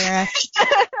 right, Clara?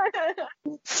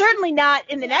 Certainly not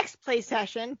in the next play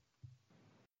session.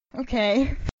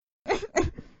 Okay.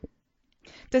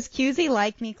 Does QZ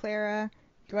like me, Clara?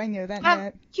 Do I know that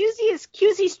yet?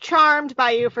 QZ's charmed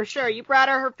by you for sure. You brought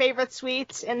her favorite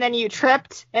sweets, and then you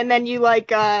tripped, and then you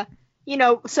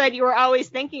said you were always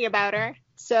thinking about her.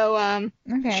 So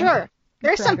Okay. sure,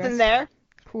 there's Progress. something there.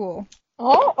 Cool.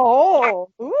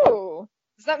 Ooh.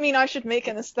 Does that mean I should make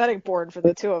an aesthetic board for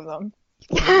the two of them?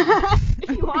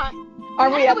 If you want. Are I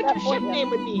we know at what that your point ship yet? name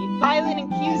would be. Violet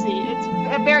and QZ. It's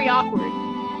very awkward.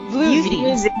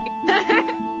 Yuzi.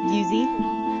 Yuzi?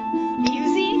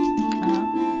 QZ? Uh-huh.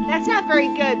 That's not very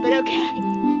good, but okay.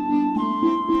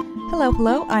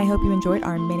 Hello. I hope you enjoyed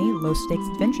our mini low-stakes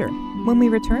adventure. When we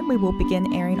return, we will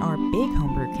begin airing our big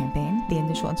homebrew campaign, the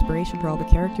initial inspiration for all the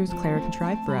characters Clara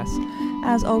contrived for us.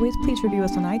 As always, please review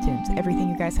us on iTunes. Everything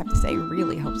you guys have to say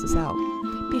really helps us out.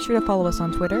 Be sure to follow us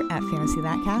on Twitter at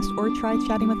FantasyThatCast or try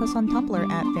chatting with us on Tumblr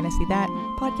at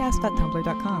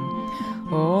fantasythatpodcast.tumblr.com.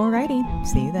 Alrighty,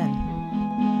 see you then.